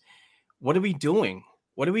 It's just, what are we doing?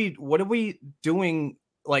 What are we doing?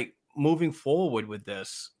 Like, moving forward with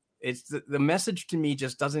this, it's the message to me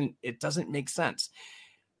just doesn't make sense.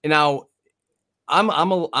 Now,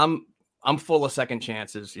 I'm full of second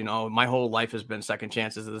chances. My whole life has been second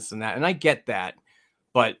chances, this and that, and I get that,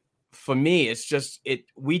 but for me, it's just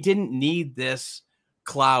we didn't need this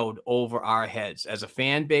cloud over our heads as a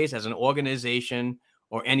fan base, as an organization,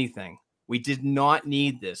 or anything. We did not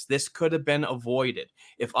need this. This could have been avoided.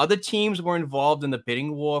 If other teams were involved in the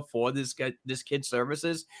bidding war for this kid's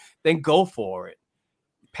services, then go for it.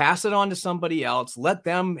 Pass it on to somebody else. Let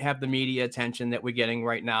them have the media attention that we're getting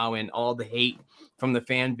right now and all the hate from the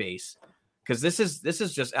fan base. Because this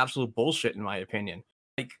is just absolute bullshit, in my opinion.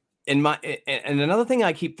 And another thing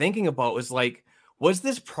I keep thinking about is, like, was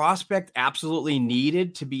this prospect absolutely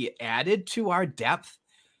needed to be added to our depth?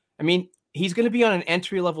 I mean, he's going to be on an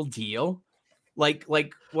entry-level deal. Like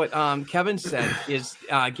what Kevin said is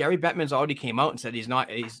Gary Bettman's already came out and said he's not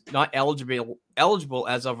eligible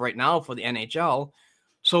as of right now for the NHL.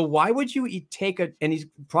 So why would you take and he's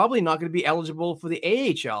probably not going to be eligible for the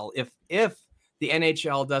AHL if the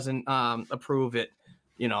NHL doesn't approve it.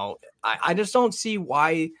 I just don't see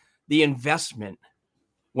why the investment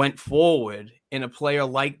went forward in a player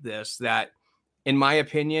like this that, in my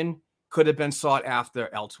opinion, could have been sought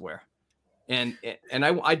after elsewhere. And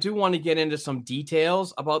I do want to get into some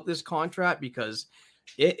details about this contract because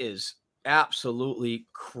it is absolutely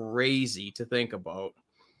crazy to think about.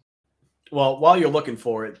 Well, while you're looking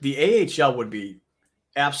for it, the AHL would be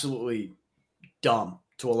absolutely dumb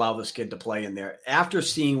to allow this kid to play in there after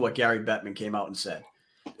seeing what Gary Bettman came out and said.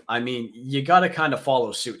 I mean, you got to kind of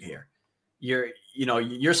follow suit here.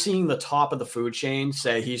 You're seeing the top of the food chain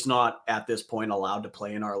say he's not at this point allowed to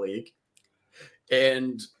play in our league.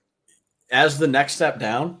 And as the next step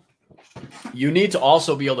down, you need to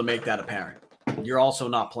also be able to make that apparent. You're also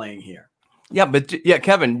not playing here. Yeah, but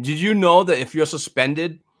Kevin, did you know that if you're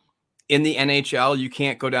suspended in the NHL, you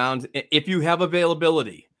can't go down if you have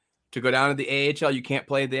availability to go down to the AHL, you can't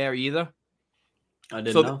play there either? I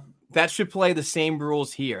didn't know. That should play the same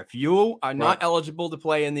rules here. If you are not eligible to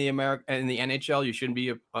play in the NHL, you shouldn't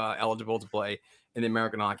be eligible to play in the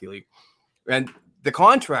American Hockey League. And the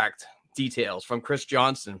contract details from Chris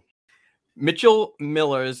Johnson. Mitchell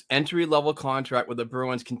Miller's entry-level contract with the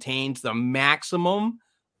Bruins contains the maximum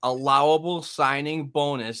allowable signing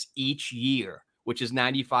bonus each year, which is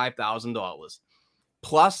 $95,000,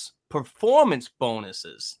 plus performance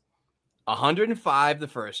bonuses, $105,000 the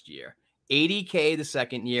first year, $80,000 the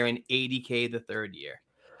second year, and $80,000 the third year.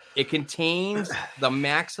 It contains the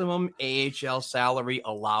maximum AHL salary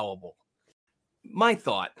allowable. My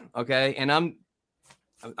thought, okay, and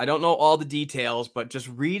I don't know all the details, but just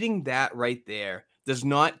reading that right there does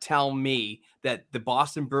not tell me that the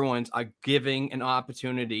Boston Bruins are giving an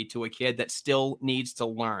opportunity to a kid that still needs to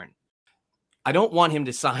learn. I don't want him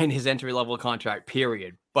to sign his entry-level contract,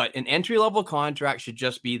 period. But an entry-level contract should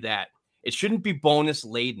just be that. It shouldn't be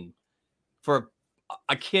bonus-laden for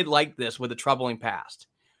a kid like this with a troubling past.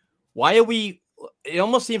 Why are we – it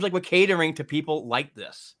almost seems like we're catering to people like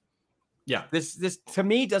this. Yeah. This to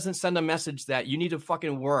me doesn't send a message that you need to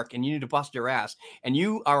fucking work and you need to bust your ass. And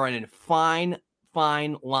you are in a fine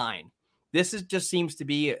line. This just seems to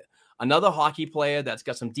be another hockey player that's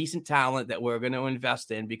got some decent talent that we're going to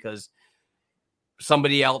invest in because –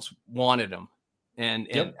 somebody else wanted him. And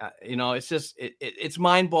it's just, it's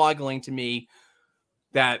mind-boggling to me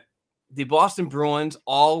that the Boston Bruins,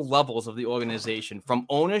 all levels of the organization, from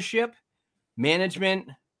ownership, management,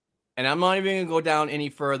 and I'm not even going to go down any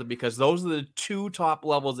further because those are the two top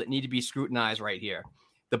levels that need to be scrutinized right here.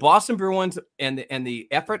 The Boston Bruins and the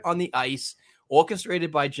effort on the ice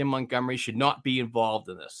orchestrated by Jim Montgomery should not be involved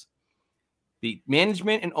in this. The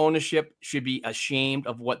management and ownership should be ashamed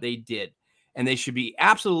of what they did. And they should be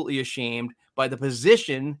absolutely ashamed by the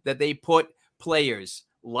position that they put players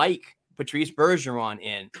like Patrice Bergeron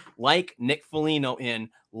in, like Nick Foligno in,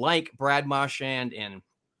 like Brad Marchand in.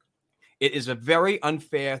 It is a very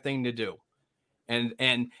unfair thing to do. And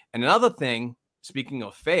another thing, speaking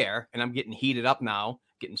of fair, and I'm getting heated up now,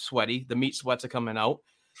 getting sweaty, the meat sweats are coming out,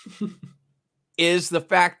 is the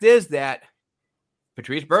fact is that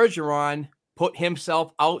Patrice Bergeron put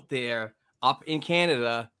himself out there up in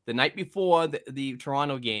Canada the night before the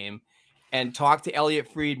Toronto game and talked to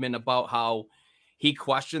Elliot Friedman about how he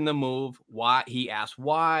questioned the move, why he asked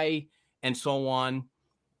why, and so on.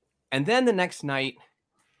 And then the next night,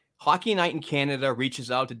 Hockey Night in Canada reaches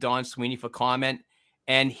out to Don Sweeney for comment,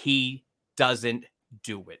 and he doesn't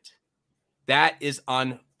do it. That is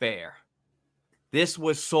unfair. This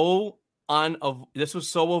was so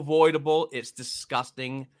avoidable. It's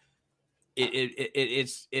disgusting.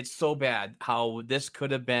 It's so bad how this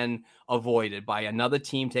could have been avoided by another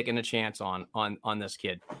team taking a chance on this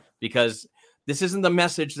kid, because this isn't the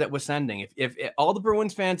message that we're sending. If all the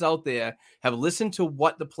Bruins fans out there have listened to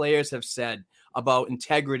what the players have said about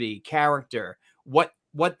integrity, character, what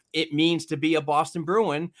it means to be a Boston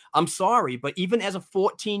Bruin, I'm sorry, but even as a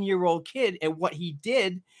 14-year-old kid, and what he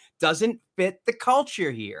did doesn't fit the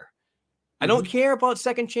culture here. I don't care about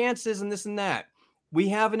second chances and this and that. We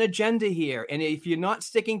have an agenda here, and if you're not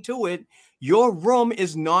sticking to it, your room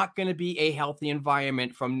is not going to be a healthy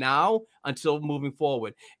environment from now until moving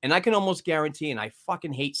forward. And I can almost guarantee, and I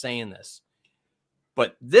fucking hate saying this,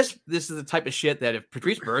 but this is the type of shit that if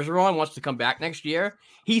Patrice Bergeron wants to come back next year,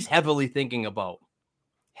 he's heavily thinking about.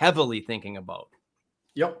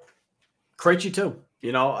 Yep. Krejci too.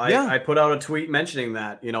 I put out a tweet mentioning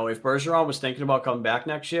that, if Bergeron was thinking about coming back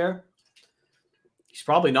next year, he's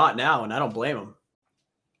probably not now, and I don't blame him.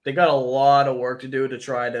 They got a lot of work to do to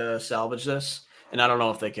try to salvage this, and I don't know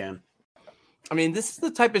if they can. I mean, this is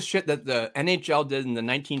the type of shit that the NHL did in the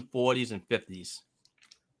 1940s and 50s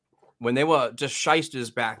when they were just shysters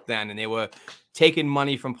back then, and they were taking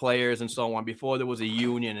money from players and so on before there was a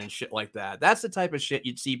union and shit like that. That's the type of shit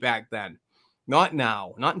you'd see back then. Not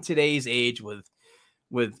now, not in today's age with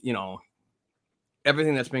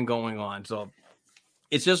everything that's been going on. So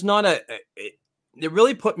it's just not it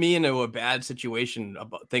really put me into a bad situation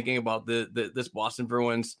about thinking about this Boston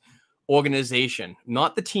Bruins organization,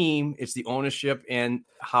 not the team. It's the ownership and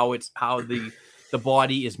how the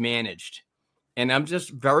body is managed. And I'm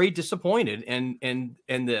just very disappointed in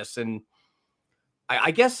this. And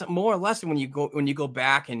I guess more or less when you go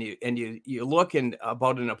back and you look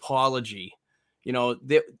about an apology,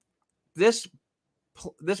 this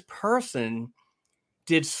person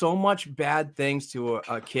did so much bad things to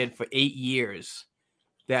a kid for 8 years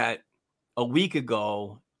that a week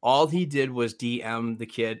ago, all he did was DM the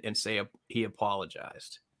kid and say he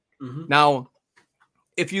apologized. Mm-hmm. Now,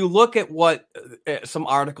 if you look at what some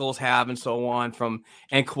articles have and so on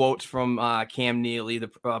and quotes from Cam Neely, the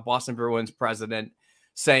Boston Bruins president,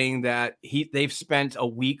 saying that they've spent a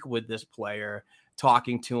week with this player,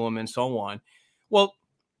 talking to him and so on. Well,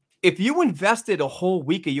 if you invested a whole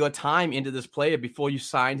week of your time into this player before you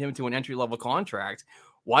signed him to an entry-level contract,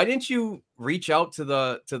 why didn't you reach out to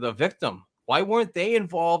the victim? Why weren't they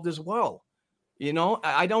involved as well?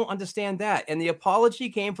 I don't understand that. And the apology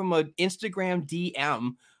came from an Instagram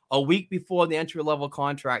DM a week before the entry-level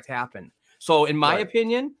contract happened. So in my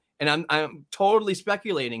opinion, and I'm totally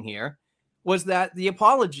speculating here, was that the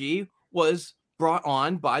apology was brought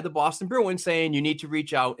on by the Boston Bruins saying you need to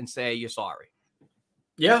reach out and say you're sorry.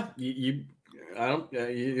 Yeah, I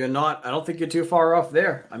don't think you're too far off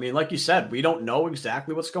there. I mean, like you said, we don't know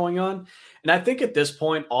exactly what's going on. And I think at this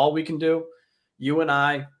point, all we can do, you and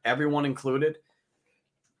I, everyone included,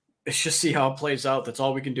 is just see how it plays out. That's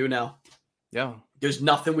all we can do now. Yeah. There's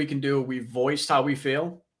nothing we can do. We voiced how we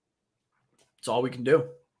feel. It's all we can do.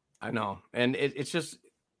 I know. And it's just,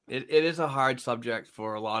 it is a hard subject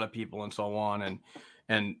for a lot of people and so on.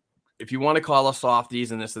 And if you want to call us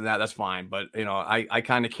softies and this and that, that's fine. But, I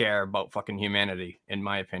kind of care about fucking humanity, in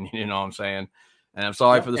my opinion. You know what I'm saying? And I'm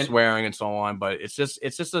sorry for the swearing and so on. But it's just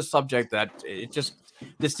a subject that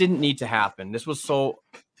this didn't need to happen. This was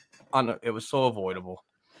it was so avoidable.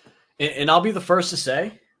 And I'll be the first to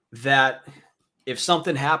say that if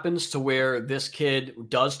something happens to where this kid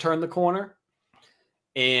does turn the corner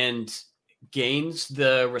and gains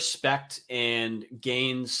the respect and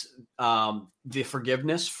gains the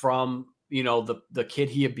forgiveness from, the kid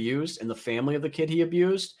he abused and the family of the kid he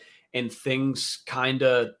abused, and things kind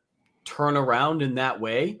of turn around in that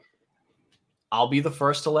way, I'll be the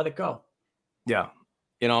first to let it go. Yeah.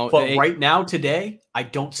 But right now, today, I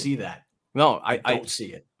don't see that. No, I don't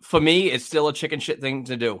see it. For me, it's still a chicken shit thing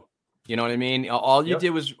to do. You know what I mean? All you did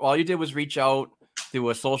was reach out through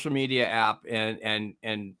a social media app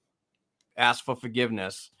and ask for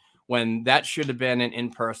forgiveness when that should have been an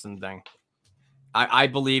in-person thing. I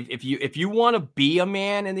believe if you want to be a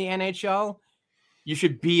man in the NHL, you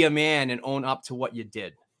should be a man and own up to what you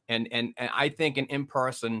did. And I think an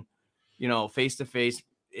in-person, face-to-face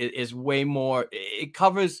is way more. It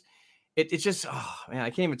covers. It's just, oh man, I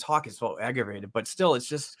can't even talk. It's so aggravated, but still, it's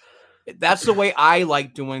just, that's the way I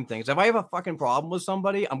like doing things. If I have a fucking problem with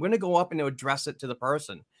somebody, I'm going to go up and address it to the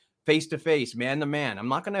person face to face, man to man. I'm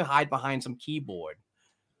not going to hide behind some keyboard.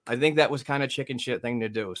 I think that was kind of chicken shit thing to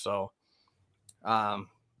do. So, I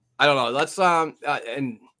don't know. Let's,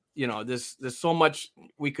 and there's so much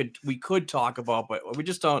we could talk about, but we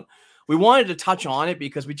just don't, we wanted to touch on it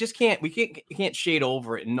because we can't shade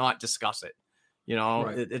over it and not discuss it.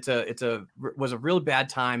 Right. It was a real bad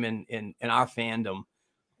time in our fandom,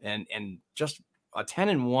 and just a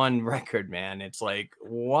 10-1 record, man. It's like,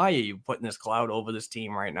 why are you putting this cloud over this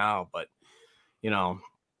team right now? But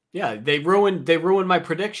yeah, they ruined my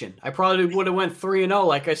prediction. I probably would have went 3-0,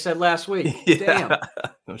 like I said last week. Damn.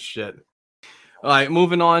 No shit. All right,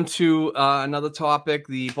 moving on to another topic: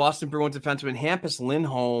 the Boston Bruins defenseman Hampus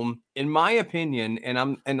Lindholm. In my opinion, and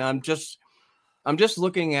I'm just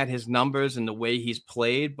looking at his numbers and the way he's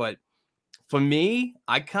played, but for me,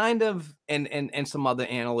 I kind of and some other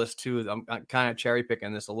analysts too. I'm kind of cherry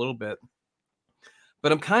picking this a little bit,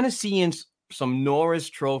 but I'm kind of seeing some Norris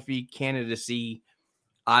Trophy candidacy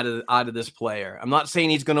out of this player. I'm not saying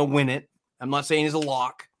he's going to win it. I'm not saying he's a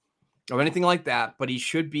lock or anything like that, but he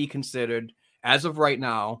should be considered as of right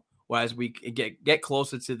now, as we get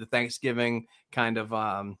closer to the Thanksgiving kind of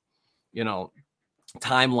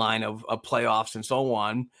timeline of playoffs and so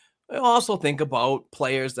on. I also think about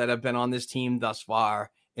players that have been on this team thus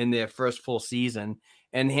far in their first full season.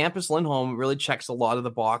 And Hampus Lindholm really checks a lot of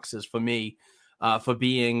the boxes for me for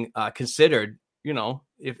being considered,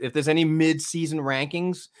 if there's any mid-season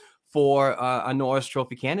rankings for a Norris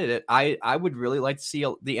Trophy candidate, I would really like to see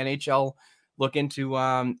the NHL look into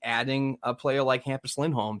adding a player like Hampus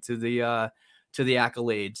Lindholm to the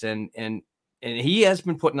accolades. And he has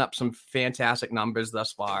been putting up some fantastic numbers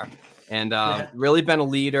thus far, and really been a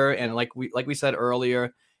leader. And like we said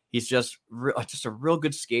earlier, he's just a real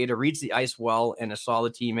good skater, reads the ice well, and a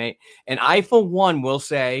solid teammate. And I, for one, will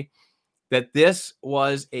say that this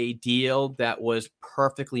was a deal that was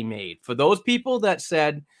perfectly made. For those people that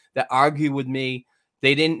argue with me,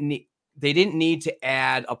 they didn't need to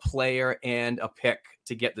add a player and a pick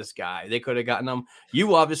to get this guy. They could have gotten him.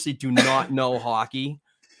 You obviously do not know hockey,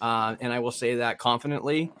 and I will say that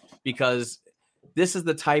confidently, because this is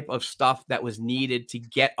the type of stuff that was needed to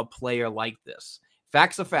get a player like this.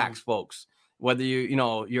 Facts are facts, folks. Whether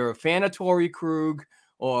you're a fan of Torrey Krug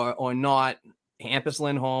or not, Hampus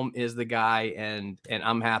Lindholm is the guy, and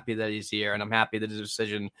I'm happy that he's here, and I'm happy that the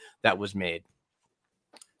decision that was made.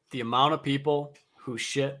 The amount of people who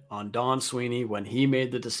shit on Don Sweeney when he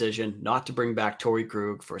made the decision not to bring back Torrey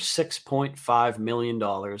Krug for $6.5 million.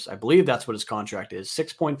 I believe that's what his contract is,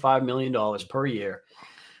 $6.5 million per year.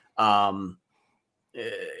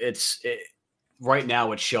 Right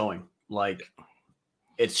now it's showing. Like,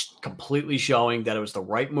 it's completely showing that it was the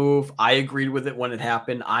right move. I agreed with it when it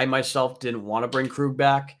happened. I myself didn't want to bring Krug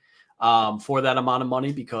back for that amount of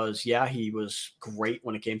money because, yeah, he was great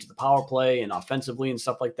when it came to the power play and offensively and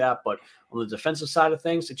stuff like that. But on the defensive side of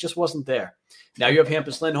things, it just wasn't there. Now you have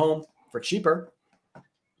Hampus Lindholm for cheaper.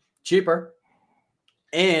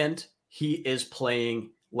 And he is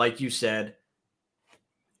playing, like you said,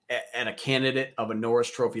 at a candidate of a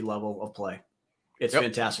Norris Trophy level of play. It's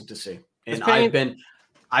fantastic to see. And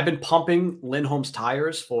I've been pumping Lindholm's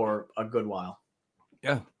tires for a good while.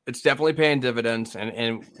 Yeah, it's definitely paying dividends.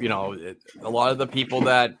 And a lot of the people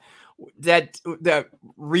that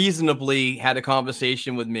reasonably had a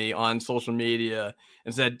conversation with me on social media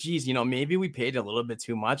and said, geez, maybe we paid a little bit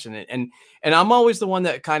too much. And I'm always the one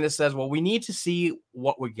that kind of says, well, we need to see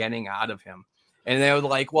what we're getting out of him. And they were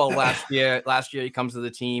like, well, last year he comes to the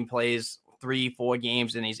team, plays 3-4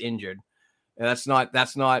 games, and he's injured. And that's not.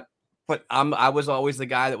 But I was always the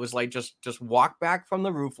guy that was like, just walk back from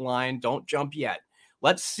the roof line. Don't jump yet.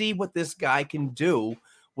 Let's see what this guy can do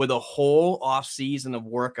with a whole off season of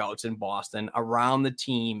workouts in Boston around the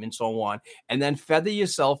team and so on. And then feather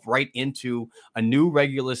yourself right into a new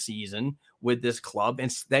regular season with this club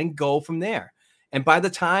and then go from there. And by the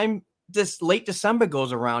time this late December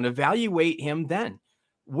goes around, evaluate him then.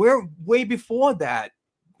 We're way before that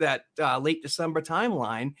late December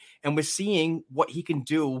timeline, and we're seeing what he can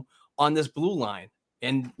do on this blue line.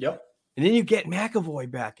 And then you get McAvoy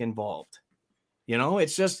back involved.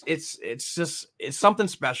 It's something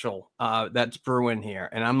special that's brewing here.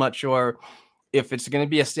 And I'm not sure if it's going to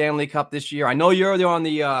be a Stanley Cup this year. I know you're on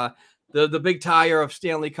the big tire of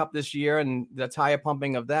Stanley Cup this year and the tire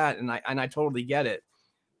pumping of that. And I totally get it.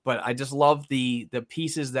 But I just love the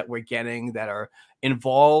pieces that we're getting that are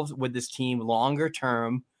involved with this team longer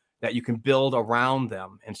term, that you can build around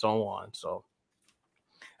them and so on. So,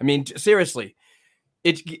 I mean, seriously,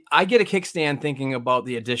 I get a kickstand thinking about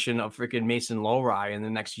the addition of freaking Mason Lowry in the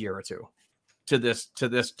next year or two to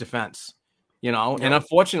this defense, And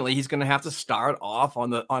unfortunately, he's going to have to start off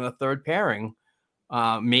on a third pairing,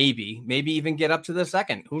 maybe even get up to the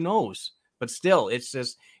second. Who knows? But still,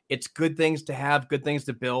 it's good things to have, good things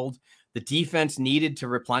to build. The defense needed to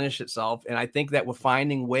replenish itself, and I think that we're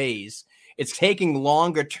finding ways. It's taking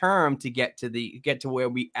longer term to get to where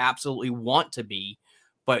we absolutely want to be,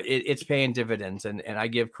 but it's paying dividends, and I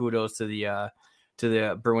give kudos to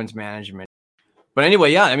the Bruins management. But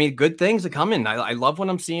anyway, yeah, I mean, good things are coming. I love what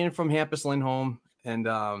I'm seeing from Hampus Lindholm and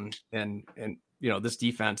this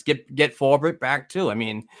defense. Get Forbort back too. I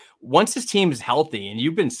mean, once this team is healthy, and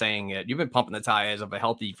you've been saying it, you've been pumping the tires of a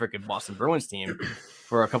healthy freaking Boston Bruins team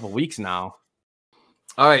for a couple of weeks now.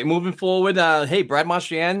 All right, moving forward. Hey, Brad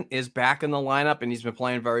Marchand is back in the lineup, and he's been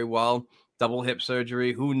playing very well. Double hip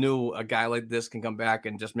surgery. Who knew a guy like this can come back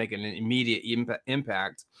and just make an immediate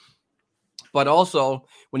impact? But also,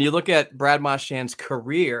 when you look at Brad Marchand's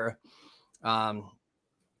career,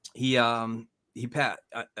 he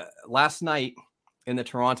last night in the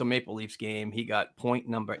Toronto Maple Leafs game, he got point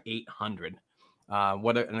number 800.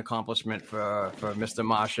 What an accomplishment for Mr.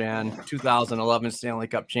 Marchand, 2011 Stanley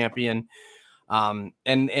Cup champion. And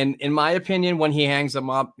in my opinion, when he hangs them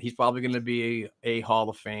up, he's probably going to be a Hall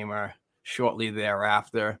of Famer shortly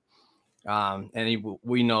thereafter.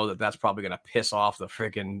 We know that that's probably going to piss off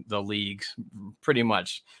the leagues pretty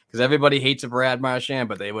much, because everybody hates a Brad Marchand,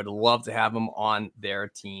 but they would love to have him on their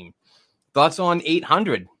team. Thoughts on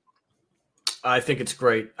 800? I think it's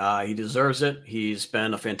great. He deserves it. He's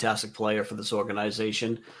been a fantastic player for this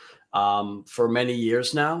organization for many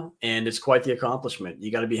years now, and it's quite the accomplishment.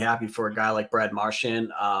 You got to be happy for a guy like Brad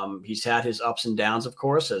Marchand. He's had his ups and downs, of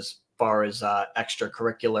course, as far as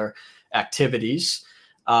extracurricular activities.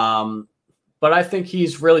 But I think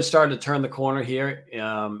he's really started to turn the corner here,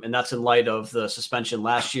 and that's in light of the suspension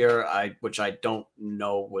last year, which I don't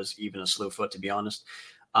know was even a slew foot, to be honest.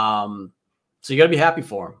 So you got to be happy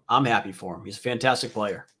for him. I'm happy for him. He's a fantastic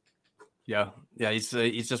player. Yeah.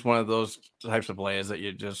 He's just one of those types of players that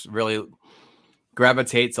you just really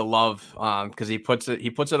gravitate to love, because he puts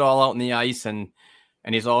it all out in the ice, and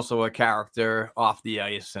he's also a character off the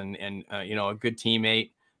ice, and a good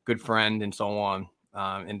teammate, good friend, and so on.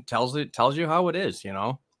 And tells you how it is.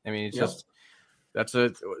 I mean, it's just that's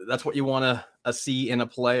what you want to see in a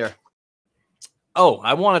player. Oh,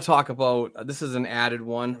 I want to talk about, this is an added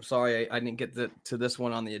one. Sorry, I didn't get to this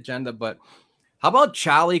one on the agenda, but how about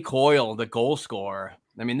Charlie Coyle, the goal scorer?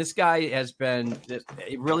 I mean, this guy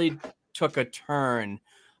he really took a turn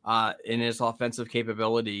in his offensive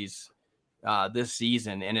capabilities this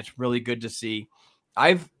season, and it's really good to see.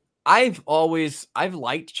 I've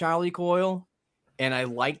liked Charlie Coyle, and I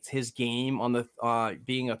liked his game on the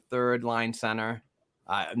being a third line center.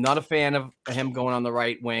 I'm not a fan of him going on the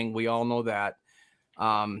right wing. We all know that.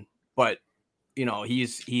 But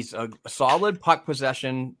he's a solid puck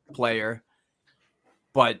possession player.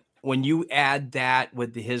 But when you add that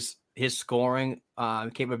with his scoring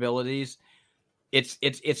capabilities,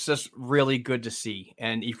 it's just really good to see.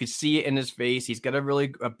 And you could see it in his face. He's got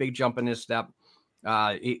a big jump in his step.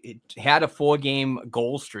 It had a 4-game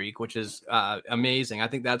goal streak, which is amazing. I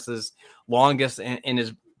think that's his longest in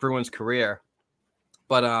his Bruins career.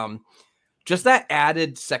 But just that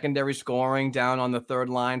added secondary scoring down on the third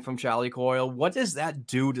line from Charlie Coyle, what does that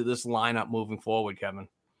do to this lineup moving forward, Kevin?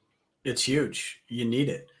 It's huge. You need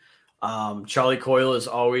it. Charlie Coyle has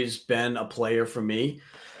always been a player for me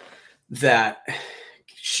that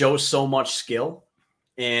shows so much skill,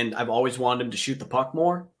 and I've always wanted him to shoot the puck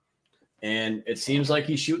more, and it seems like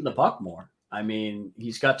he's shooting the puck more. I mean,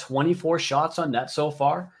 he's got 24 shots on net so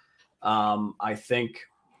far. I think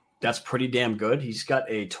that's pretty damn good. He's got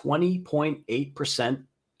a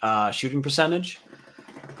 20.8% shooting percentage.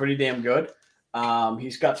 Pretty damn good.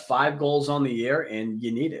 He's got 5 goals on the year, and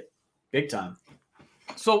you need it big time.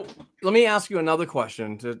 So let me ask you another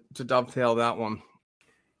question to dovetail that one.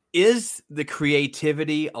 Is the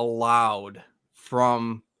creativity allowed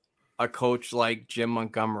from a coach like Jim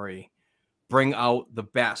Montgomery bring out the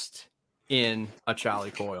best in a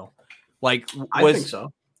Charlie Coyle? I think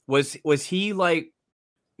so. Was he like,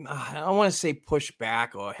 I don't want to say pushed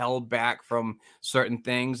back or held back from certain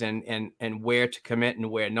things and where to commit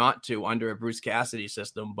and where not to under a Bruce Cassidy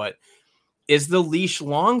system, but is the leash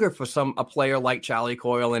longer for a player like Charlie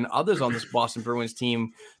Coyle and others on this Boston Bruins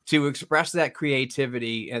team to express that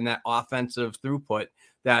creativity and that offensive throughput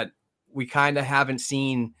that we kind of haven't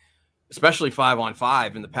seen, especially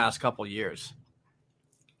 5-on-5 in the past couple of years?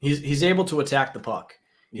 He's able to attack the puck.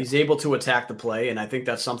 He's able to attack the play, and I think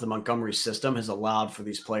that's something Montgomery's system has allowed for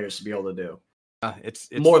these players to be able to do. It's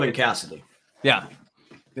more than Cassidy. Yeah.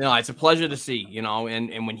 It's a pleasure to see,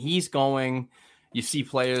 and when he's going, you see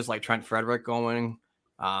players like Trent Frederick going.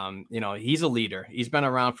 He's a leader. He's been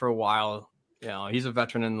around for a while. He's a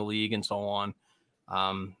veteran in the league and so on.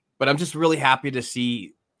 But I'm just really happy to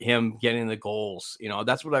see him getting the goals.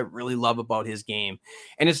 That's what I really love about his game.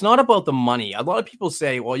 And it's not about the money. A lot of people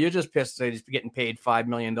say, well, you're just pissed that he's getting paid $5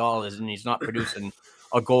 million and he's not producing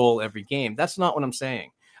a goal every game. That's not what I'm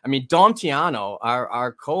saying. I mean, Dom Tiano,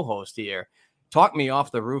 our co-host here, talked me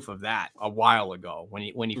off the roof of that a while ago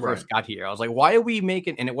when he first got here. I was like, why are we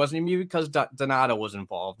making, and it wasn't even because Donato was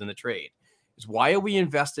involved in the trade. It's why are we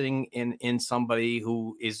investing in somebody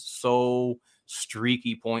who is so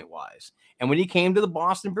streaky point wise? And when he came to the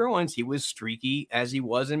Boston Bruins, he was streaky as he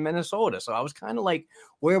was in Minnesota. So I was kind of like,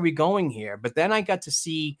 where are we going here? But then I got to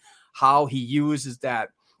see how he uses that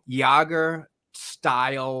Yager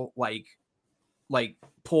style, like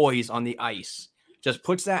poise on the ice. Just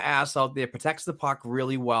puts that ass out there, protects the puck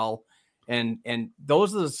really well. And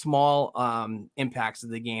those are the small impacts of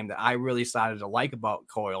the game that I really started to like about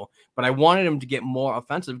Coyle. But I wanted him to get more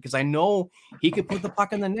offensive because I know he could put the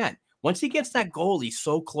puck in the net. Once he gets that goal, he's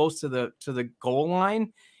so close to the goal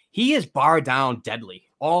line. He is bar down deadly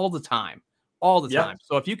all the time.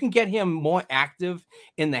 So if you can get him more active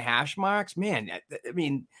in the hash marks, man, I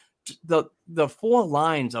mean, the 4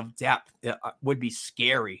 lines of depth would be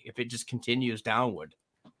scary if it just continues downward.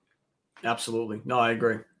 Absolutely. No, I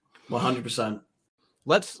agree. 100%.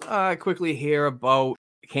 Let's quickly hear about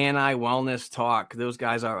Can I Wellness Talk. Those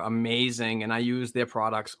guys are amazing, and I use their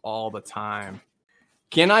products all the time.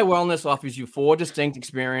 Can I Wellness offers you 4 distinct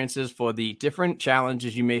experiences for the different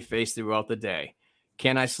challenges you may face throughout the day.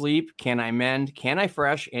 Can I Sleep, Can I Mend, Can I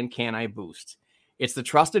Fresh, and Can I Boost. It's the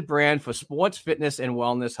trusted brand for sports, fitness, and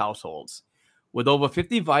wellness households. With over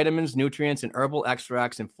 50 vitamins, nutrients, and herbal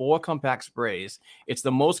extracts in 4 compact sprays, it's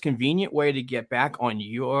the most convenient way to get back on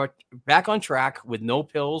track with no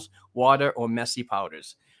pills, water, or messy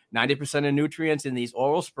powders. 90% of nutrients in these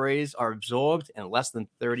oral sprays are absorbed in less than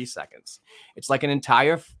 30 seconds. It's like an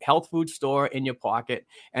entire health food store in your pocket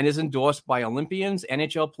and is endorsed by Olympians,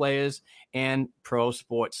 NHL players, and pro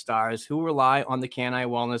sports stars who rely on the Can I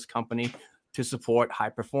Wellness Company to support high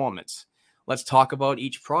performance. Let's talk about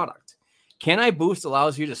each product. Can I Boost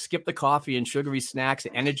allows you to skip the coffee and sugary snacks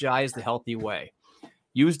and energize the healthy way.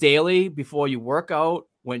 Use daily before you work out,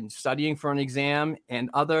 when studying for an exam, and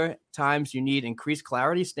other times you need increased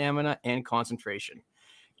clarity, stamina, and concentration.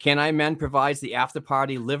 Can I Mend provides the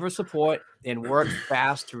after-party liver support and works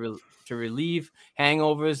fast to relieve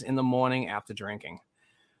hangovers in the morning after drinking.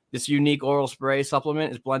 This unique oral spray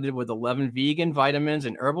supplement is blended with 11 vegan vitamins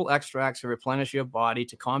and herbal extracts to replenish your body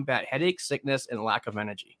to combat headache, sickness, and lack of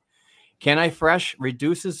energy. Can I Fresh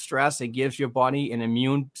reduces stress and gives your body an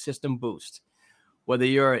immune system boost. Whether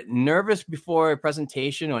you're nervous before a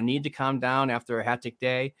presentation or need to calm down after a hectic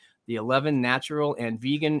day, the 11 natural and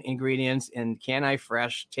vegan ingredients in Can I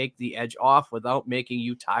Fresh take the edge off without making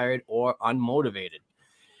you tired or unmotivated.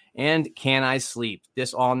 And Can I Sleep?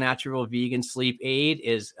 This all-natural vegan sleep aid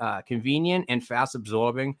is convenient and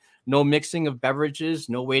fast-absorbing. No mixing of beverages,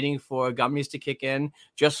 no waiting for gummies to kick in.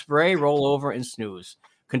 Just spray, roll over, and snooze.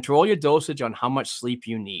 Control your dosage on how much sleep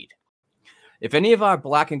you need. If any of our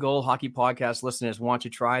Black and Gold Hockey Podcast listeners want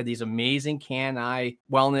to try these amazing Can I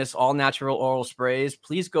Wellness all-natural oral sprays,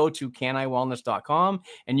 please go to caniwellness.com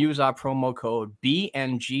and use our promo code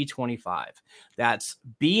BNG25. That's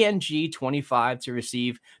BNG25 to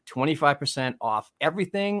receive 25% off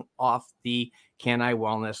everything off the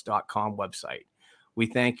caniwellness.com website. We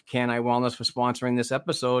thank Can I Wellness for sponsoring this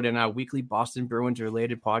episode and our weekly Boston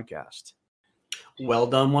Bruins-related podcast. Well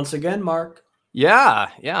done once again, Mark. Yeah,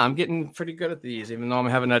 I'm getting pretty good at these, even though I'm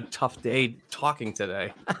having a tough day talking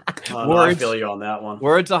today. No, I feel you on that one.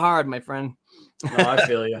 Words are hard, my friend. No, I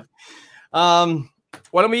feel you.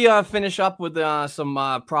 Why don't we finish up with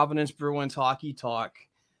some Providence Bruins hockey talk?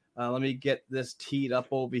 Let me get this teed up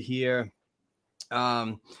over here.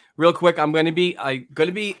 Real quick,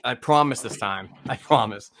 I promise this time. I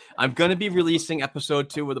promise. I'm going to be releasing episode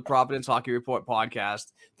 2 of the Providence Hockey Report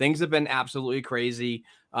podcast. Things have been absolutely crazy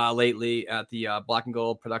lately at the Black and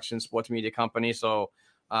Gold Production Sports Media Company. So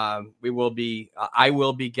I will be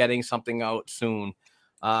getting something out soon.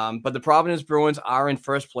 But the Providence Bruins are in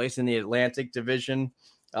first place in the Atlantic Division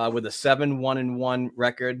with a 7-1-1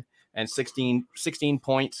 record and 16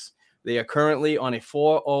 points. They are currently on a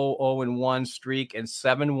 4-0-1 streak and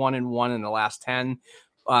 7-1-1 in the last 10.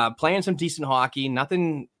 Playing some decent hockey,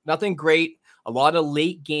 nothing great. A lot of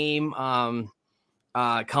late game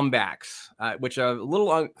comebacks, which are a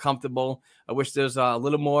little uncomfortable. I wish there's a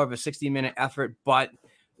little more of a 60-minute effort, but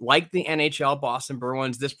like the NHL Boston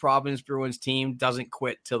Bruins, this Providence Bruins team doesn't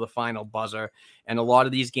quit till the final buzzer, and a lot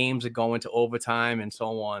of these games are going to overtime and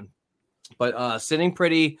so on. But sitting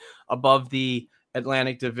pretty above the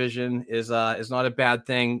Atlantic Division is not a bad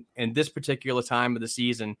thing in this particular time of the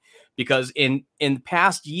season, because in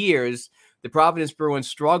past years, the Providence Bruins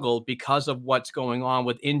struggled because of what's going on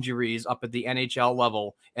with injuries up at the NHL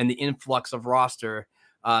level and the influx of roster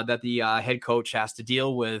that the head coach has to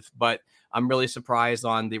deal with. But I'm really surprised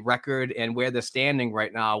on the record and where they're standing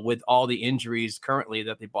right now with all the injuries currently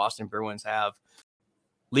that the Boston Bruins have.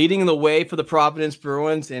 Leading the way for the Providence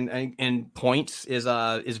Bruins in points is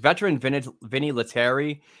veteran Vinny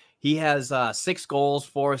Lettieri. He has 6 goals,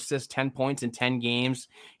 4 assists, 10 points in 10 games.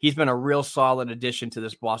 He's been a real solid addition to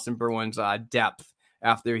this Boston Bruins depth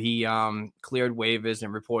after he cleared waivers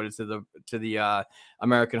and reported to the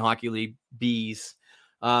American Hockey League Bees.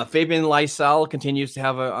 Fabian Lysell continues to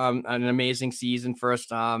have an amazing season,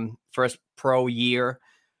 first pro year.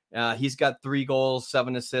 He's got 3 goals,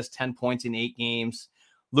 7 assists, 10 points in 8 games.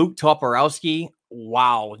 Luke Toporowski,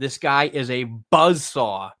 wow, this guy is a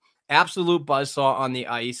buzzsaw, absolute buzzsaw on the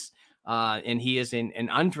ice, and he is in an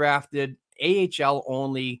undrafted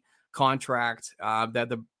AHL-only contract that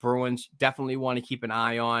the Bruins definitely want to keep an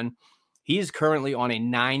eye on. He is currently on a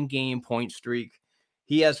 9-game point streak.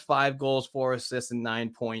 He has 5 goals, 4 assists, and 9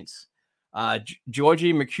 points.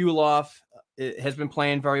 Georgi Merkulov has been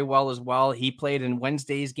playing very well as well. He played in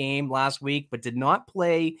Wednesday's game last week, but did not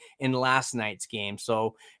play in last night's game.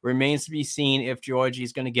 So remains to be seen if Georgie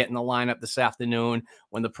is going to get in the lineup this afternoon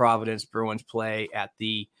when the Providence Bruins play at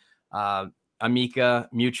the Amica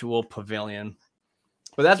Mutual Pavilion.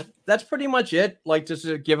 But that's pretty much it. Like, just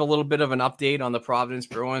to give a little bit of an update on the Providence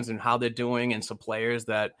Bruins and how they're doing and some players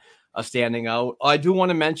that are standing out. I do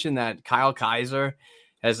want to mention that Kyle Kaiser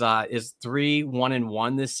is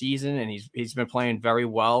 3-1-1 this season, and he's been playing very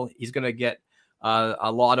well. He's going to get a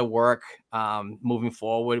lot of work moving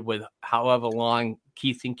forward with however long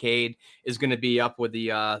Keith Kincaid is going to be up with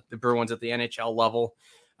the Bruins at the NHL level.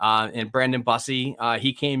 And Brandon Bussey,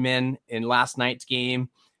 he came in last night's game.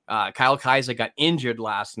 Kyle Kaiser got injured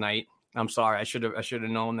last night. I'm sorry, I should have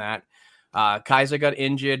known that. Kaiser got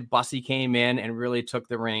injured. Bussey came in and really took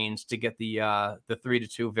the reins to get the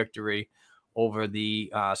 3-2 victory over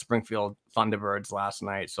the Springfield Thunderbirds last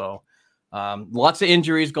night. So lots of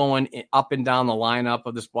injuries going up and down the lineup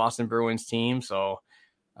of this Boston Bruins team. So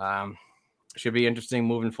should be interesting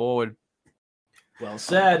moving forward. Well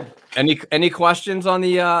said. Any questions on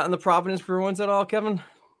the Providence Bruins at all, Kevin?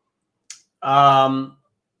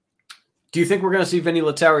 Do you think we're going to see Vinny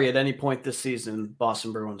Lettieri at any point this season,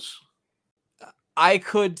 Boston Bruins? I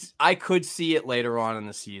could see it later on in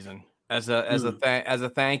the season as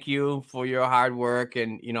a thank you for your hard work,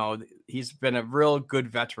 and he's been a real good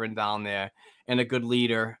veteran down there and a good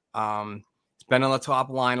leader. He's been on the top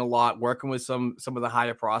line a lot, working with some of the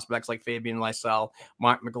higher prospects like Fabian Lysell,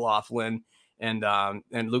 Mark McLaughlin, and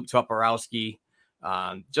Luke Toporowski.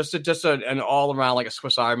 Just an all around like a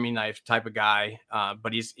Swiss Army knife type of guy.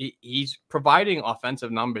 But he's providing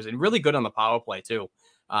offensive numbers and really good on the power play too.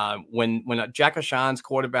 When Jack O'Shawn's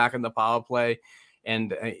quarterback in the power play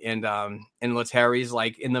and Lettieri's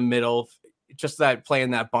like in the middle, just that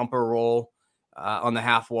playing that bumper role on the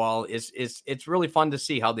half wall it's really fun to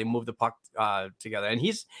see how they move the puck together. And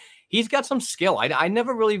he's got some skill. I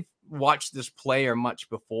never really watched this player much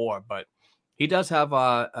before, but he does have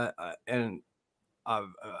a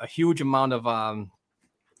huge amount of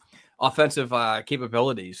offensive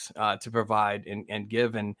capabilities to provide and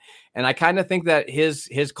give. And I kind of think that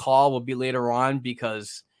his call will be later on,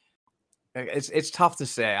 because it's tough to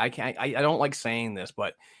say. I don't like saying this,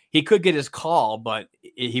 but he could get his call, but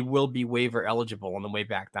he will be waiver eligible on the way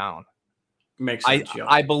back down. Makes sense.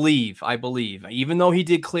 I believe, even though he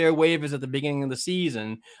did clear waivers at the beginning of the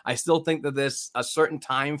season, I still think that there's a certain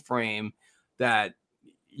time frame that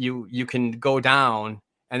you can go down,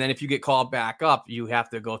 and then if you get called back up, you have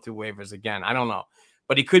to go through waivers again. I don't know,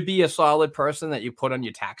 but he could be a solid person that you put on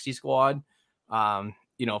your taxi squad,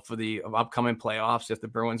 for the upcoming playoffs if the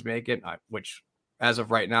Bruins make it, which as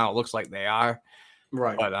of right now, it looks like they are.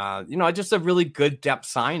 Right. But, just a really good depth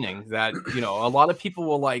signing that, a lot of people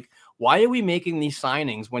will like, why are we making these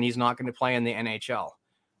signings when he's not going to play in the NHL?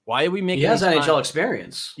 Why are we making? He has NHL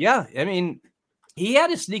experience. Yeah. I mean, he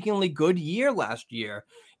had a sneakingly good year last year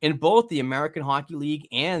in both the American Hockey League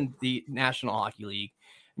and the National Hockey League.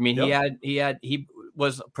 I mean, he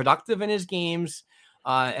was productive in his games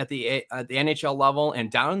at the NHL level, and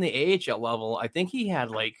down in the AHL level, I think he had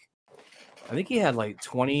like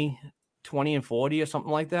 20 and 40 or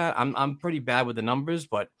something like that. I'm pretty bad with the numbers,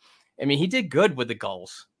 but I mean, he did good with the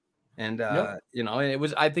Gulls. And, I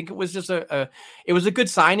think it was just it was a good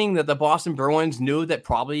signing that the Boston Bruins knew that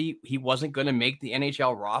probably he wasn't going to make the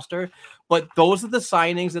NHL roster, but those are the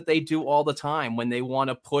signings that they do all the time when they want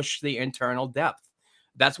to push the internal depth.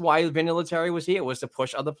 That's why Vinny Lettieri was here, was to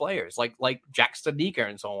push other players like Jack Studnicka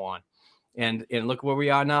and so on. And look where we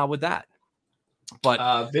are now with that.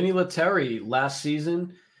 But Vinny Lettieri last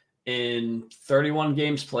season in 31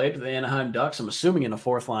 games played with the Anaheim Ducks, I'm assuming in a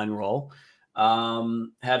fourth line role,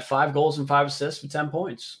 had 5 goals and 5 assists for 10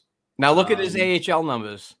 points. Now look at his AHL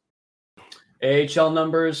numbers. AHL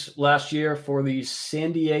numbers last year for the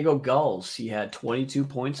San Diego Gulls. He had 22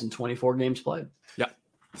 points in 24 games played. Yeah.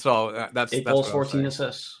 So that's 8 goals, 14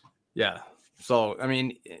 assists. Yeah. So, I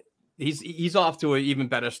mean, he's off to an even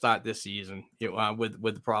better start this season with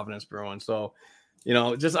the Providence Bruins. So,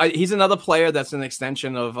 he's another player that's an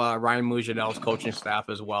extension of Ryan Mujanel's coaching staff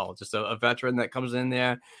as well. Just a veteran that comes in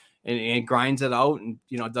there and grinds it out and,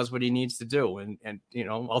 does what he needs to do. And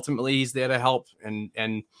ultimately he's there to help.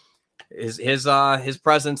 And his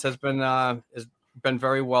presence has been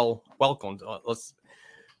very well welcomed. Let's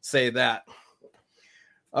say that.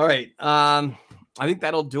 All right. I think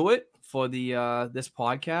that'll do it for this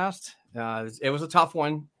podcast. It was a tough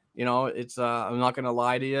one. It's I'm not going to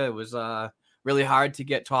lie to you. It was really hard to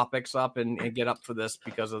get topics up and get up for this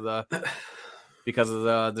because of because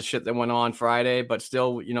of the shit that went on Friday. But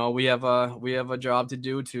still, you know, we have a job to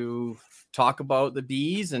do to talk about the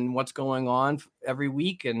Bees and what's going on every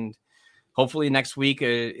week, and hopefully next week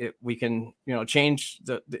we can, you know, change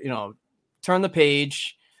turn the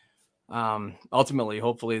page. Ultimately,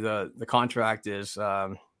 hopefully the contract is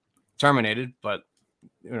terminated, but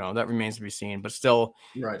you know, that remains to be seen. But still,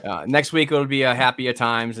 right. Next week it'll be a happier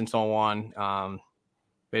times and so on.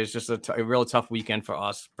 But it's just a real tough weekend for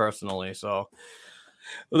us personally. So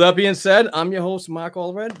with that being said, I'm your host, Mark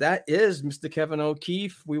Allred. That is Mr. Kevin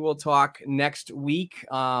O'Keefe. We will talk next week.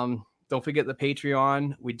 Don't forget the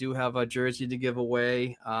Patreon. We do have a jersey to give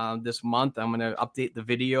away this month. I'm going to update the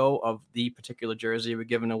video of the particular jersey we're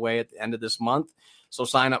giving away at the end of this month. So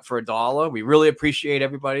sign up for $1. We really appreciate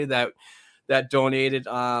everybody that donated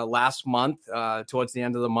last month towards the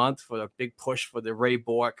end of the month for a big push for the Ray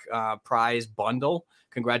Bork prize bundle.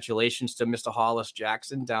 Congratulations to Mr. Hollis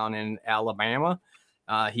Jackson down in Alabama.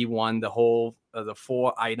 He won the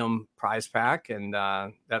 4-item prize pack, and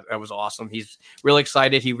that was awesome. He's really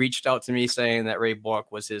excited. He reached out to me saying that Ray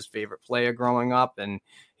Bork was his favorite player growing up, and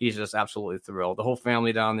he's just absolutely thrilled. The whole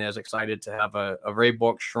family down there is excited to have a Ray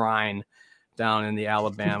Bork shrine down in the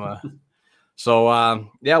Alabama. So,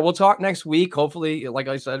 we'll talk next week. Hopefully, like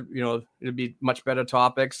I said, you know, it'll be much better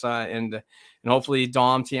topics, and hopefully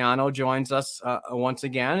Dom Tiano joins us once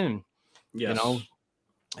again, and yes. You know,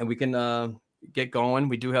 and we can get going.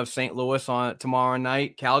 We do have St. Louis on tomorrow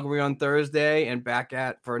night, Calgary on Thursday, and back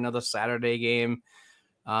for another Saturday game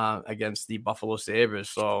against the Buffalo Sabres.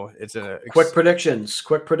 So it's quick predictions.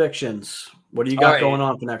 What do you got going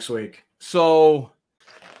on for next week? So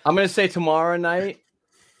I'm going to say tomorrow night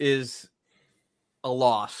is a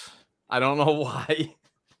loss. I don't know why.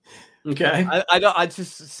 Okay. I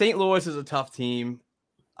just St. Louis is a tough team.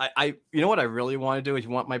 I you know what I really want to do is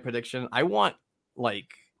you want my prediction. I want like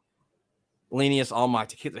Linus Ullmark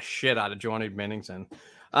to kick the shit out of Johnny Bennington.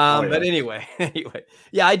 But anyway,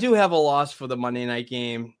 yeah, I do have a loss for the Monday night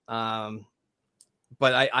game. But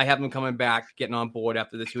I have them coming back, getting on board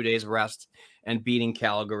after the 2 days rest and beating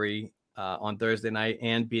Calgary on Thursday night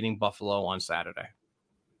and beating Buffalo on Saturday.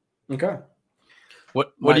 Okay.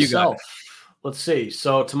 What do you got? Let's see.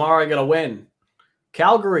 So tomorrow I got a win.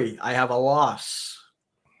 Calgary, I have a loss.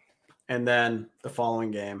 And then the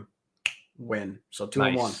following game, win. So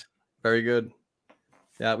 2-1. Very good.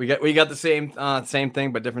 Yeah, we got the same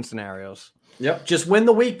thing, but different scenarios. Yep. Just win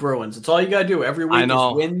the week, Bruins. That's all you got to do every week.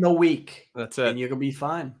 Is win the week. That's it. And you're going to be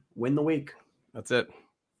fine. Win the week. That's it.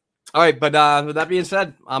 All right. But with that being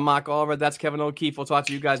said, I'm Mark Oliver. That's Kevin O'Keefe. We'll talk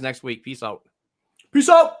to you guys next week. Peace out. Peace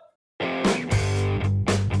out.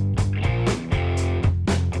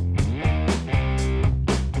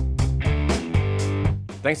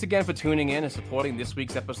 Thanks again for tuning in and supporting this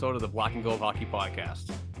week's episode of the Black and Gold Hockey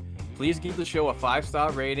Podcast. Please give the show a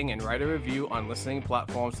 5-star rating and write a review on listening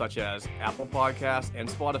platforms such as Apple Podcasts and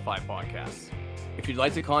Spotify Podcasts. If you'd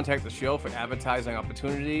like to contact the show for advertising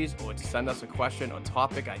opportunities or to send us a question or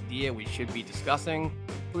topic idea we should be discussing,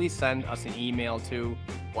 please send us an email to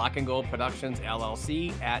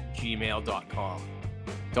blackandgoldproductionsllc@gmail.com.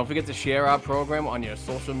 Don't forget to share our program on your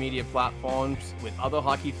social media platforms with other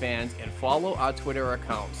hockey fans and follow our Twitter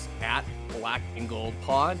accounts at Black and Gold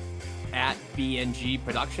Pod, at BNG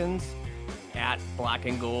Productions, at Black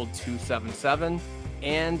and Gold 277,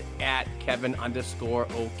 and at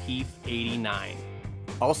Kevin_O'Keefe89.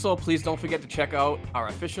 Also, please don't forget to check out our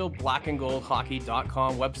official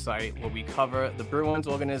blackandgoldhockey.com website where we cover the Bruins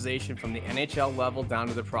organization from the NHL level down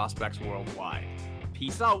to the prospects worldwide.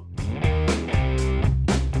 Peace out.